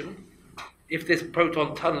configuration, if this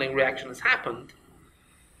proton tunneling reaction has happened,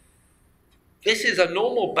 this is a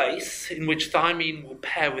normal base in which thymine will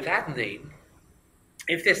pair with adenine.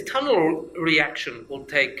 If this tunnel reaction will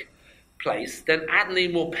take place, then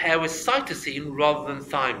adenine will pair with cytosine rather than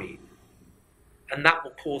thymine, and that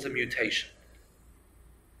will cause a mutation.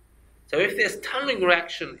 So if this tunneling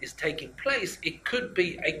reaction is taking place, it could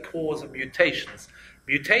be a cause of mutations.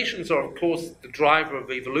 Mutations are, of course, the driver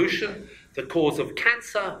of evolution, the cause of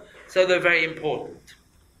cancer, so they're very important.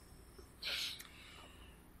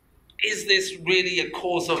 Is this really a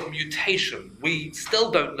cause of mutation? We still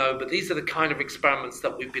don't know, but these are the kind of experiments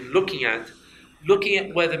that we've been looking at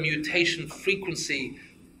whether mutation frequency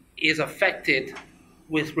is affected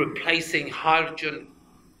with replacing hydrogen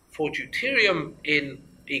for deuterium in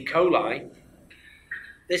E. coli.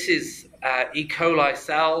 This is E. coli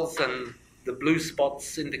cells, and the blue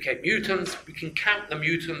spots indicate mutants. We can count the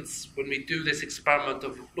mutants when we do this experiment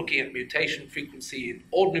of looking at mutation frequency in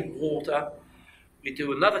ordinary water. We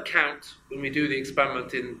do another count when we do the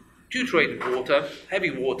experiment in deuterated water, heavy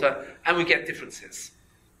water, and we get differences.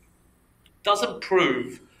 Doesn't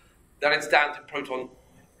prove that it's down to proton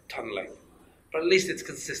tunneling, but at least it's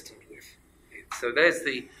consistent with it. So there's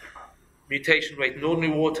the mutation rate in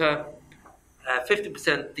ordinary water,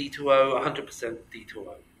 50% D2O, 100%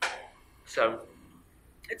 D2O. So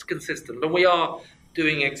it's consistent. And we are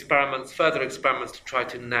doing experiments, further experiments to try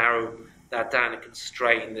to narrow that down and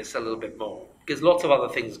constrain this a little bit more, because lots of other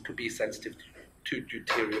things could be sensitive to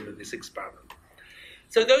deuterium in this experiment.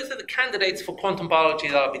 So those are the candidates for quantum biology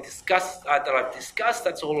that I've discussed.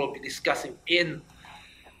 That's all I'll be discussing in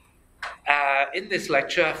this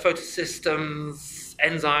lecture: photosystems,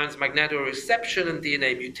 enzymes, magnetoreception, and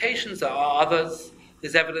DNA mutations. There are others.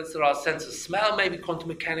 There's evidence that our sense of smell may be quantum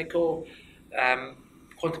mechanical.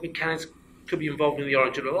 Quantum mechanics could be involved in the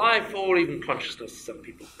origin of life or even consciousness, some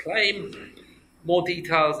people claim. More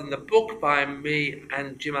details in the book by me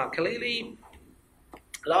and Jim Al-Khalili.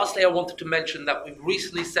 Lastly, I wanted to mention that we've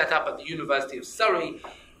recently set up at the University of Surrey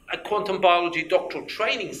a quantum biology doctoral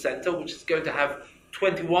training centre, which is going to have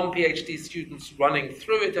 21 PhD students running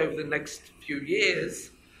through it over the next few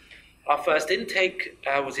years. Our first intake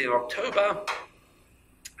was in October.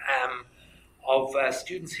 Of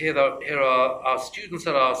students here are our students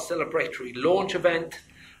at our celebratory launch event.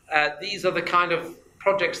 These are the kind of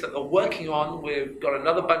projects that they're working on. We've got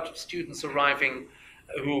another bunch of students arriving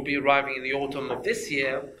who will be arriving in the autumn of this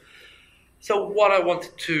year. So what I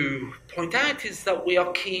wanted to point out is that we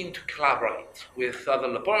are keen to collaborate with other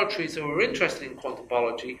laboratories who are interested in quantum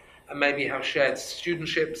biology and maybe have shared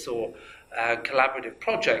studentships or collaborative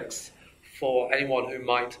projects for anyone who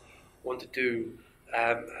might want to do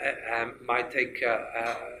might take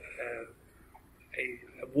a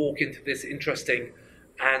walk into this interesting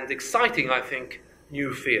and exciting, I think,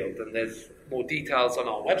 new field. And there's more details on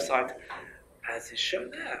our website, as is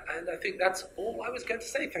shown there. And I think that's all I was going to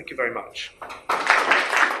say. Thank you very much.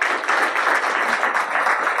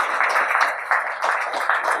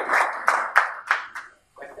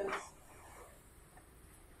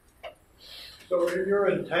 So in your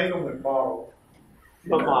entanglement model,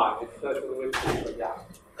 Not mine, it's first of the Witz's, yeah.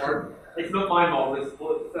 It's not my model, it's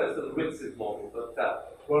first of the Witz's model, but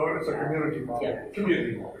well, it's a community model. yeah,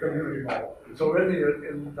 community model. Community model. So in the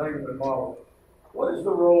entanglement model, what is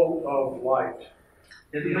the role of light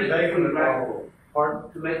in the entanglement model?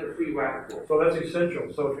 Pardon? To make the free radical. So that's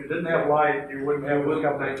essential. So if you didn't have light, you wouldn't have this Make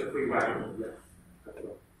combination. the free radical, yes.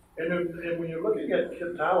 And when you're looking at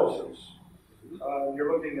catalysis,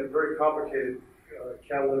 you're looking at very complicated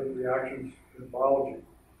catalytic reactions in biology.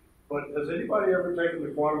 But has anybody ever taken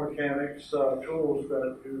the quantum mechanics tools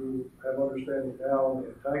that you have understanding now in the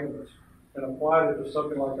entanglements and applied it to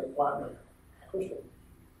something like a platinum crystal,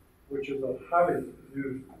 which is a highly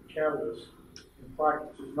used catalyst in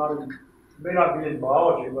practice? It's not in, it may not be in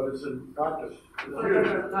biology, but it's in practice.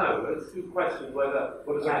 No, it's a good question whether...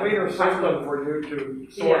 But it's a cleaner system for you to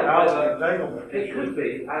sort out the entanglement. It could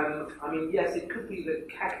be. I mean, yes, it could be that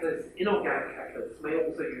catalysts, inorganic catalysts, may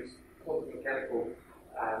also use quantum mechanical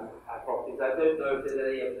properties. I don't know if there's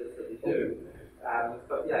any evidence that they do.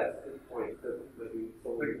 But yeah, it's a good point that maybe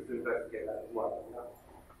someone needs to investigate that as well.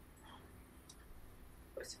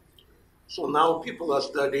 So now people are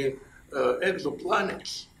studying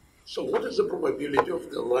exoplanets. So what is the probability of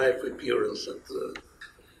the life appearance at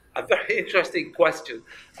A very interesting question.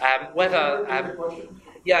 Whether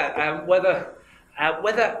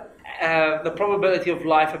the probability of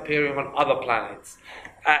life appearing on other planets.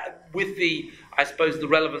 I suppose the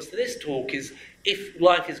relevance to this talk is, if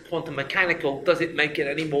life is quantum mechanical, does it make it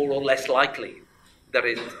any more or less likely that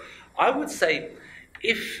it? I would say,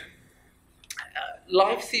 if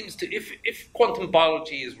life seems to, if quantum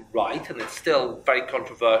biology is right, and it's still very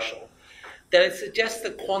controversial, then it suggests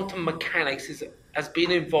that quantum mechanics has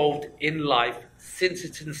been involved in life since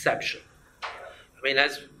its inception. I mean,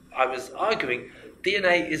 as I was arguing,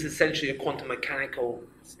 DNA is essentially a quantum mechanical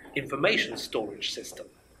information storage system.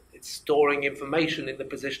 It's storing information in the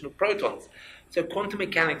position of protons. So quantum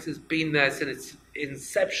mechanics has been there since its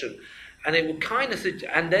inception. And it would kind of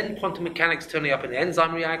and then quantum mechanics turning up in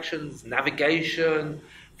enzyme reactions, navigation,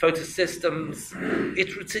 photosystems.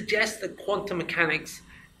 It would suggest that quantum mechanics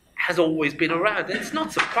has always been around. And it's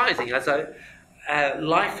not surprising, as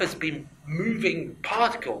life has been moving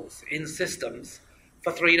particles in systems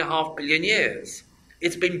for 3.5 billion years.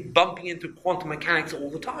 It's been bumping into quantum mechanics all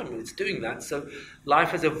the time, and it's doing that. So life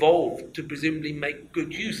has evolved to presumably make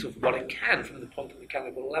good use of what it can from the quantum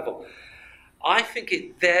mechanical level. I think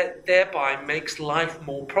it thereby makes life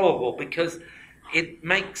more probable, because it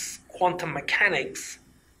makes quantum mechanics,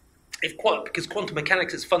 because quantum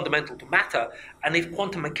mechanics is fundamental to matter, and if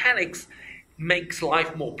quantum mechanics makes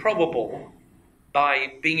life more probable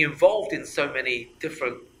by being involved in so many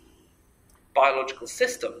different biological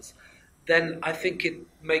systems, then I think it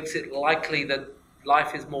makes it likely that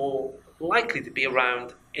life is more likely to be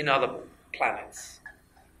around in other planets.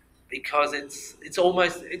 Because it's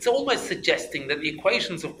almost suggesting that the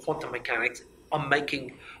equations of quantum mechanics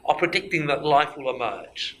are predicting that life will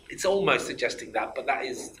emerge. It's almost suggesting that, but that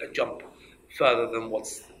is a jump further than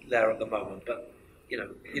what's there at the moment. But you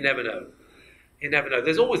never know. You never know.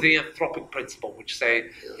 There's always the anthropic principle, which saying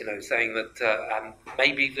that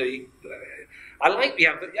maybe I like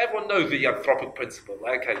everyone knows the anthropic principle.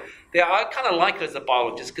 Okay, I kind of like it as a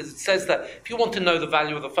biologist because it says that if you want to know the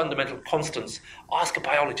value of the fundamental constants, ask a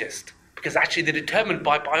biologist, because actually they're determined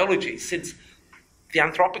by biology. Since the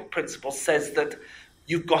anthropic principle says that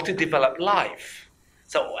you've got to develop life,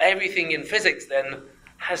 so everything in physics then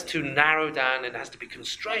has to narrow down and has to be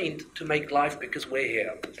constrained to make life because we're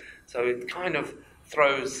here. So it kind of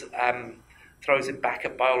throws it back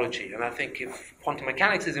at biology. And I think if quantum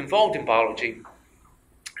mechanics is involved in biology,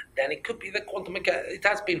 then it could be that it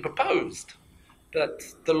has been proposed that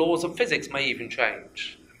the laws of physics may even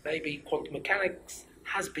change. Maybe quantum mechanics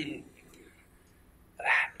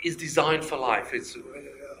is designed for life. It's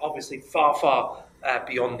obviously far, far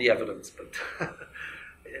beyond the evidence, but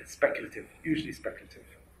speculative, usually speculative.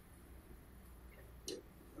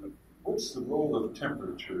 What's the role of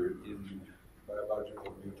temperature in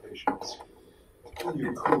biological mutations? When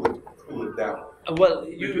you cool it down, well,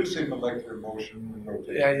 reducing molecular motion and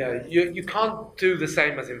rotation. Yeah. You can't do the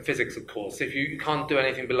same as in physics, of course. If you can't do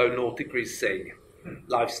anything below 0 degrees C,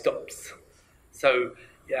 life stops. So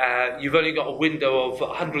you've only got a window of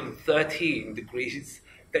 113 degrees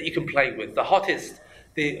that you can play with. The hottest,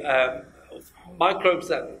 the microbes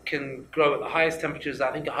that can grow at the highest temperatures,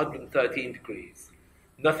 I think 113 degrees.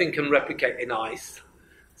 Nothing can replicate in ice.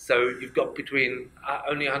 So you've got between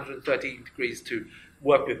only 113 degrees to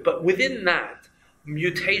work with. But within that,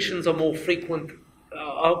 mutations are more frequent,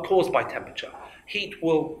 are caused by temperature. Heat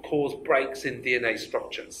will cause breaks in DNA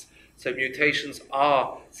structures. So mutations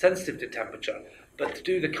are sensitive to temperature. But to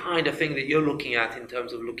do the kind of thing that you're looking at in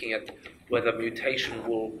terms of looking at whether mutation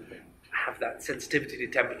will have that sensitivity to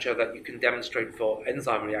temperature that you can demonstrate for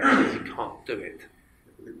enzyme reactions, you can't do it.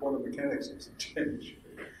 The quantum mechanics doesn't change.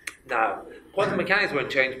 Now, quantum mechanics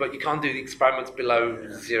won't change, but you can't do the experiments below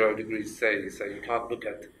 0 degrees C, so you can't look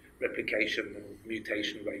at replication and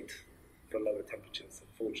mutation rate for lower temperatures,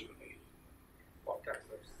 unfortunately.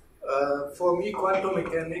 For me, quantum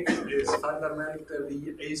mechanics is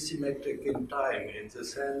fundamentally asymmetric in time, in the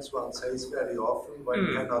sense one says very often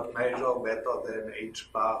one cannot measure better than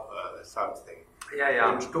h bar something.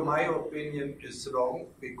 Yeah. Which, to my opinion, is wrong,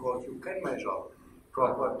 because you can measure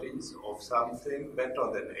properties of something better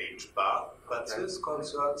than h bar, but this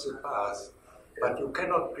concerns the past. But you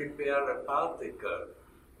cannot prepare a particle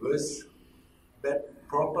with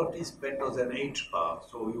properties better than h bar,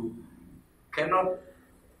 so you cannot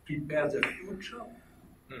prepare the future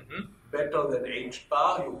better than h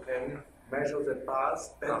bar. You can measure the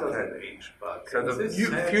past better than h bar. So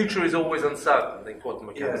the future is always uncertain in quantum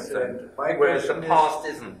mechanics, yes, and my whereas the question past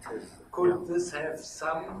isn't. Could this have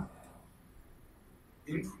some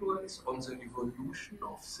influence on the evolution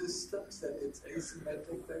of systems, that it's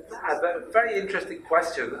asymmetric? Very interesting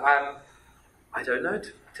question. I don't know,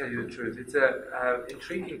 to tell you the truth. It's an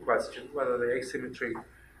intriguing question, whether the asymmetry...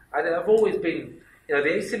 I've always been...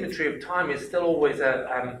 the asymmetry of time is still always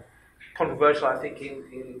controversial, I think,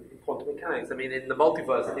 in quantum mechanics. I mean, in the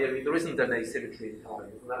multiverse theory, there isn't an asymmetry in time,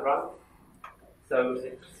 isn't that right? So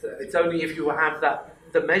it's only if you have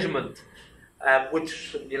the measurement,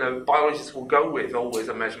 which biologists will go with, always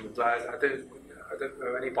a measurement. I don't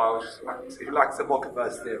know any biologist who likes the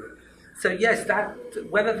multiverse theory. So yes,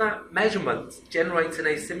 whether that measurement generates an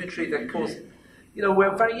asymmetry that causes...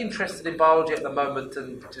 we're very interested in biology at the moment,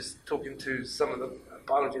 and just talking to some of the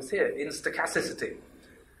biologists here, in stochasticity.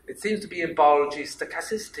 It seems to be in biology,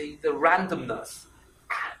 stochasticity, the randomness,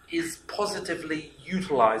 is positively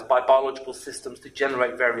utilized by biological systems to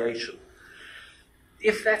generate variation.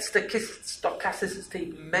 If that stochasticity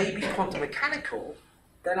may be quantum mechanical,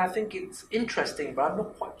 then I think it's interesting, but I'm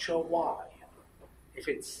not quite sure why. If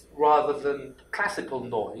it's rather than classical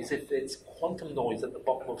noise, if it's quantum noise at the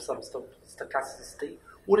bottom of some stochasticity,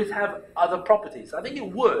 would it have other properties? I think it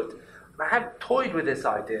would. And I have toyed with this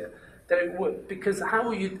idea that it would, because how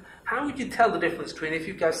would you tell the difference between, if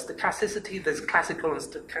you go stochasticity that's classical and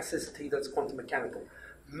stochasticity that's quantum mechanical?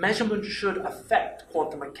 Measurement should affect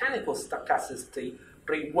quantum mechanical stochasticity,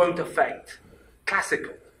 but it won't affect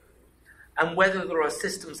classical. And whether there are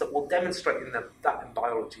systems that will demonstrate that in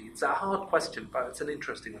biology, it's a hard question, but it's an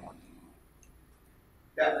interesting one.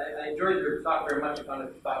 Yeah, I enjoyed your talk very much. I found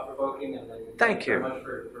it thought-provoking, and thank you very much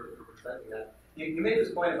for presenting that. You made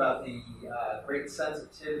this point about the great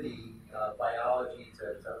sensitivity of biology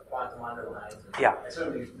to quantum underlines. Yeah. I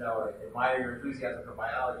certainly admire your enthusiasm for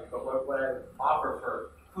biology, but what I offer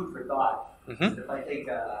for food for thought If I take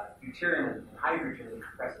deuterium and hydrogen and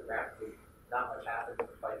compress it rapidly, not much happens.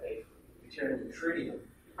 If I take deuterium and tritium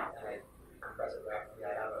and I compress it rapidly,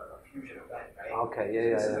 I have a fusion effect, right? Okay,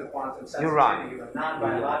 This is a quantum sensitivity You're right. of a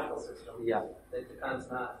non-biological system Yeah. that depends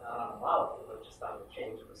not on a molecule, but just on the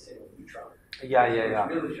change of a single neutron. Yeah.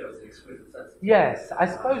 Which really shows the exquisite sensitivity. Yes, I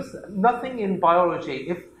suppose nothing in biology,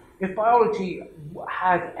 if biology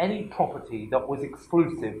had any property that was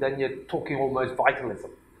exclusive, then you're talking almost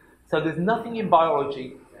vitalism. So there's nothing in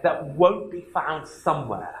biology that won't be found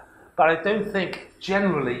somewhere. But I don't think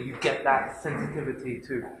generally you get that sensitivity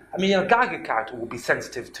to... I mean, a Geiger counter will be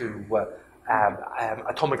sensitive to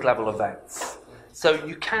atomic level events. So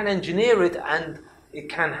you can engineer it and it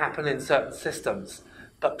can happen in certain systems.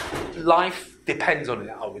 But life depends on it,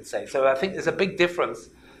 I would say. So I think there's a big difference.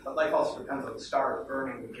 But life also depends on the stars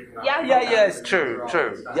burning and giving off. Yeah, it's true.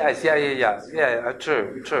 Yes,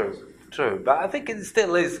 true. But I think it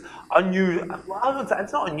still is unusual. Well, I wouldn't say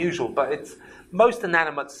it's not unusual, but it's most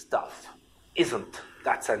inanimate stuff isn't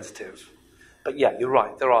that sensitive. But yeah, you're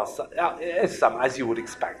right. There are some, as you would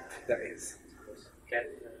expect, there is. Okay.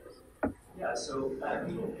 Yeah. So,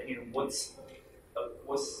 what's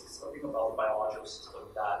something about the biological system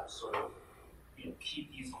that sort of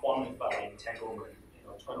keep these quantified entanglement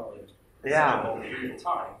tunneling such a long period of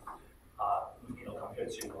time,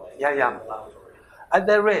 compared to like the laboratory. And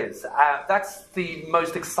there is. That's the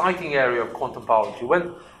most exciting area of quantum biology.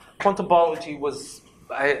 When quantum biology was,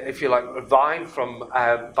 if you like, revived from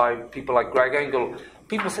by people like Greg Engel,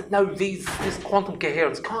 people said, no, this quantum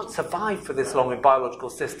coherence can't survive for this long in biological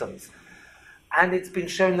systems. And it's been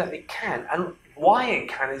shown that it can. And why it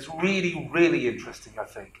can is really, really interesting, I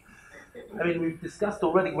think. I mean, we've discussed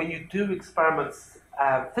already, when you do experiments,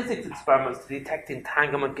 physics experiments to detect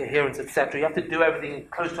entanglement, coherence, etc., you have to do everything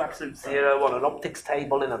close to absolute zero on an optics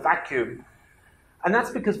table in a vacuum. And that's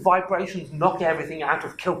because vibrations knock everything out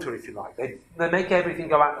of kilter, if you like. They make everything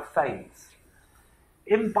go out of phase.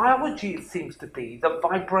 In biology, it seems to be that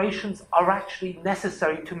vibrations are actually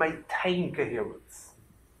necessary to maintain coherence.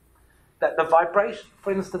 That the vibration,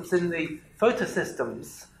 for instance, in the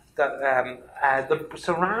photosystems, that the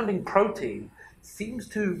surrounding protein seems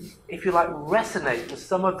to, if you like, resonate with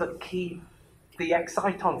some of the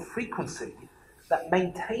exciton frequency that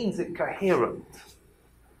maintains it coherent.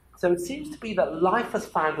 So it seems to be that life has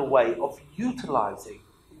found a way of utilizing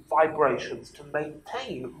vibrations to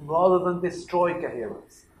maintain rather than destroy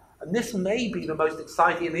coherence. And this may be the most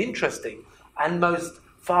exciting and interesting and most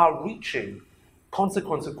far-reaching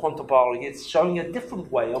consequence of quantum biology. It's showing a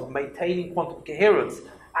different way of maintaining quantum coherence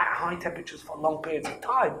at high temperatures for long periods of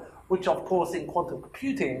time, which of course in quantum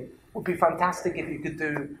computing would be fantastic if you could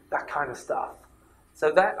do that kind of stuff.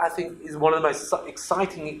 So that, I think, is one of the most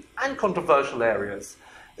exciting and controversial areas.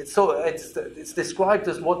 It's described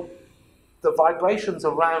as what the vibrations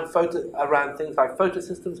around things like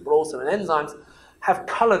photosystems, but also in enzymes, have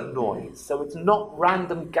colored noise. So it's not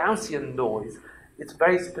random Gaussian noise. It's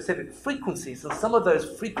very specific frequencies, and some of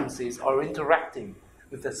those frequencies are interacting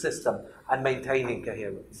with the system and maintaining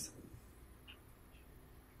coherence.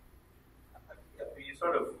 You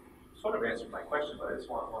sort of answered my question, but I just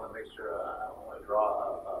want to make sure I want to draw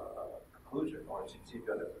a conclusion, or see if you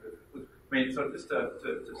have I mean, so just to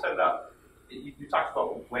set it up, you talked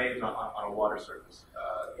about waves on a water surface.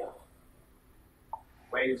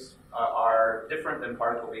 Waves are different than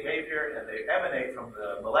particle behavior, and they emanate from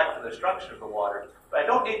the molecular structure of the water. But I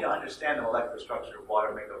don't need to understand the molecular structure of water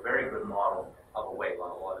to make a very good model of a wave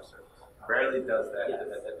on a water surface. Rarely does that,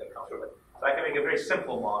 that comes with it. So I can make a very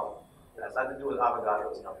simple model. It has nothing to do with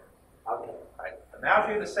Avogadro's number. Okay. Right. And now if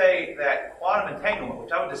you were to say that quantum entanglement,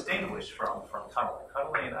 which I would distinguish from tunneling.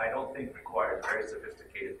 Tunneling, I don't think requires very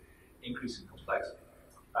sophisticated increase in complexity.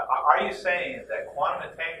 Are you saying that quantum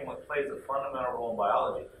entanglement plays a fundamental role in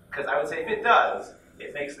biology? Because I would say if it does,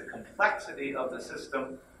 it makes the complexity of the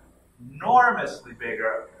system enormously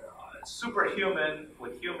bigger, superhuman,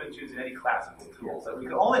 with humans using any classical tools. That we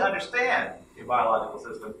can only understand a biological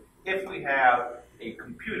system if we have a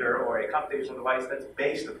computer or a computational device that's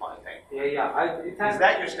based upon entanglement. Is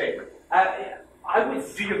that your statement?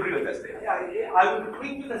 Do you agree with that statement? I would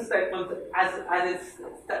agree with the statement as it's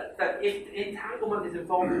that if entanglement is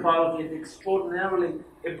involved in biology, it's extraordinarily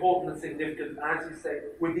important and significant. As you say,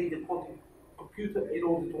 we need a quantum computer in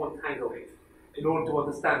order to untangle it, in order to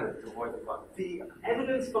understand it. The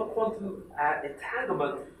evidence for quantum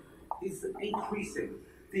entanglement is increasing.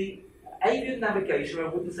 The avian navigation, I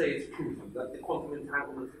wouldn't say it's proven that the quantum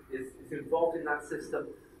entanglement is involved in that system,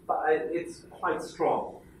 but it's quite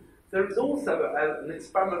strong. There is also an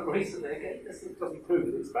experiment recently, again, this doesn't prove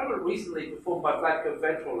it, an experiment recently performed by Vladko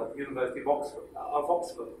Ventrel at the University of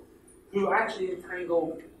Oxford, who actually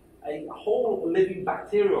entangled a whole living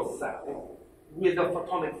bacterial cell with a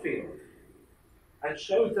photonic field and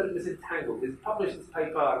showed that it was entangled. He's published this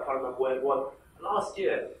paper, I can't remember where it was, last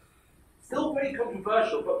year. Still very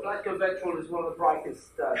controversial, but Vlatko Vetrol is one of the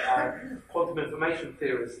brightest quantum information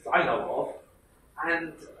theorists I know of,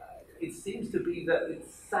 and it seems to be that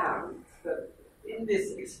it's sound that in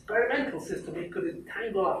this experimental system it could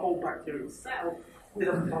entangle a whole bacterial cell with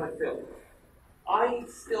a photonic field. I'm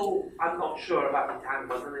not sure about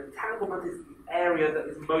entanglement, and entanglement is the area that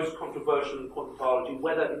is most controversial in quantum biology,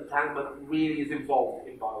 whether entanglement really is involved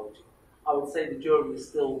in biology. I would say the jury is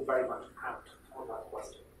still very much out on that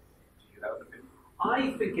question. Do you have an opinion?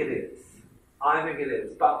 I think it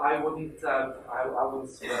is. But I wouldn't swear.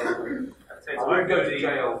 I'd say it's I my would go to duty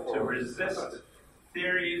jail to for resist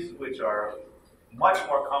theories which are much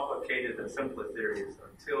more complicated than simpler theories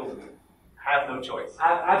until we have no choice.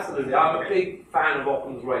 Absolutely. I'm a big fan of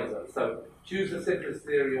Occam's razor, so choose the simplest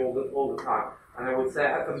theory all the time. And I would say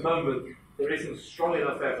at the moment there isn't strong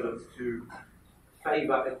enough evidence to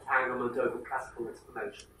favour entanglement over classical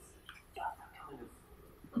explanations.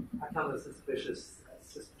 I'm kind of suspicious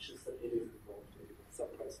that it is involved in some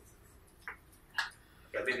processes.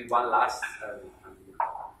 Maybe one last.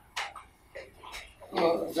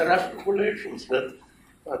 There are speculations that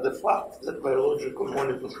the fact that biological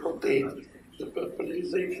molecules rotate, the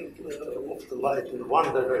polarization of the light in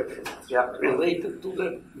one direction, related to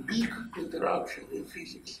the big interaction in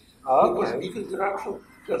physics. Because big interaction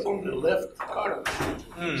has only left current.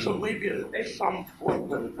 So maybe at some point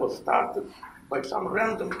when it was started, by some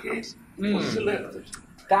random case, it was selected.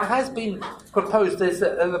 That has been proposed. There's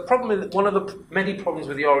the problem. One of the many problems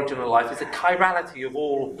with the origin of life is the chirality of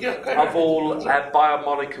all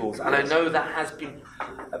biomolecules, and I know that has been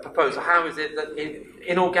proposed. How is it that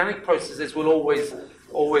inorganic processes will always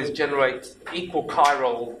generate equal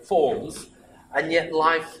chiral forms, and yet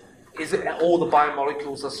life is all the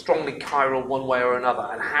biomolecules are strongly chiral one way or another?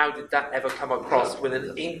 And how did that ever come across with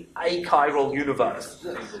an achiral universe?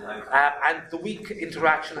 And the weak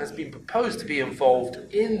interaction has been proposed to be involved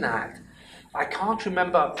in that. I can't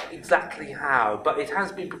remember exactly how, but it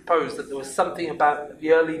has been proposed that there was something about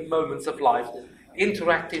the early moments of life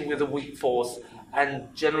interacting with a weak force and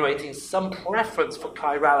generating some preference for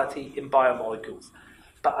chirality in biomolecules.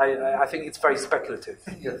 But I think it's very speculative.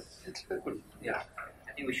 Yes, it's speculative. Yeah.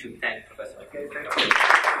 I think we should thank Professor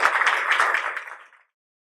McFadden.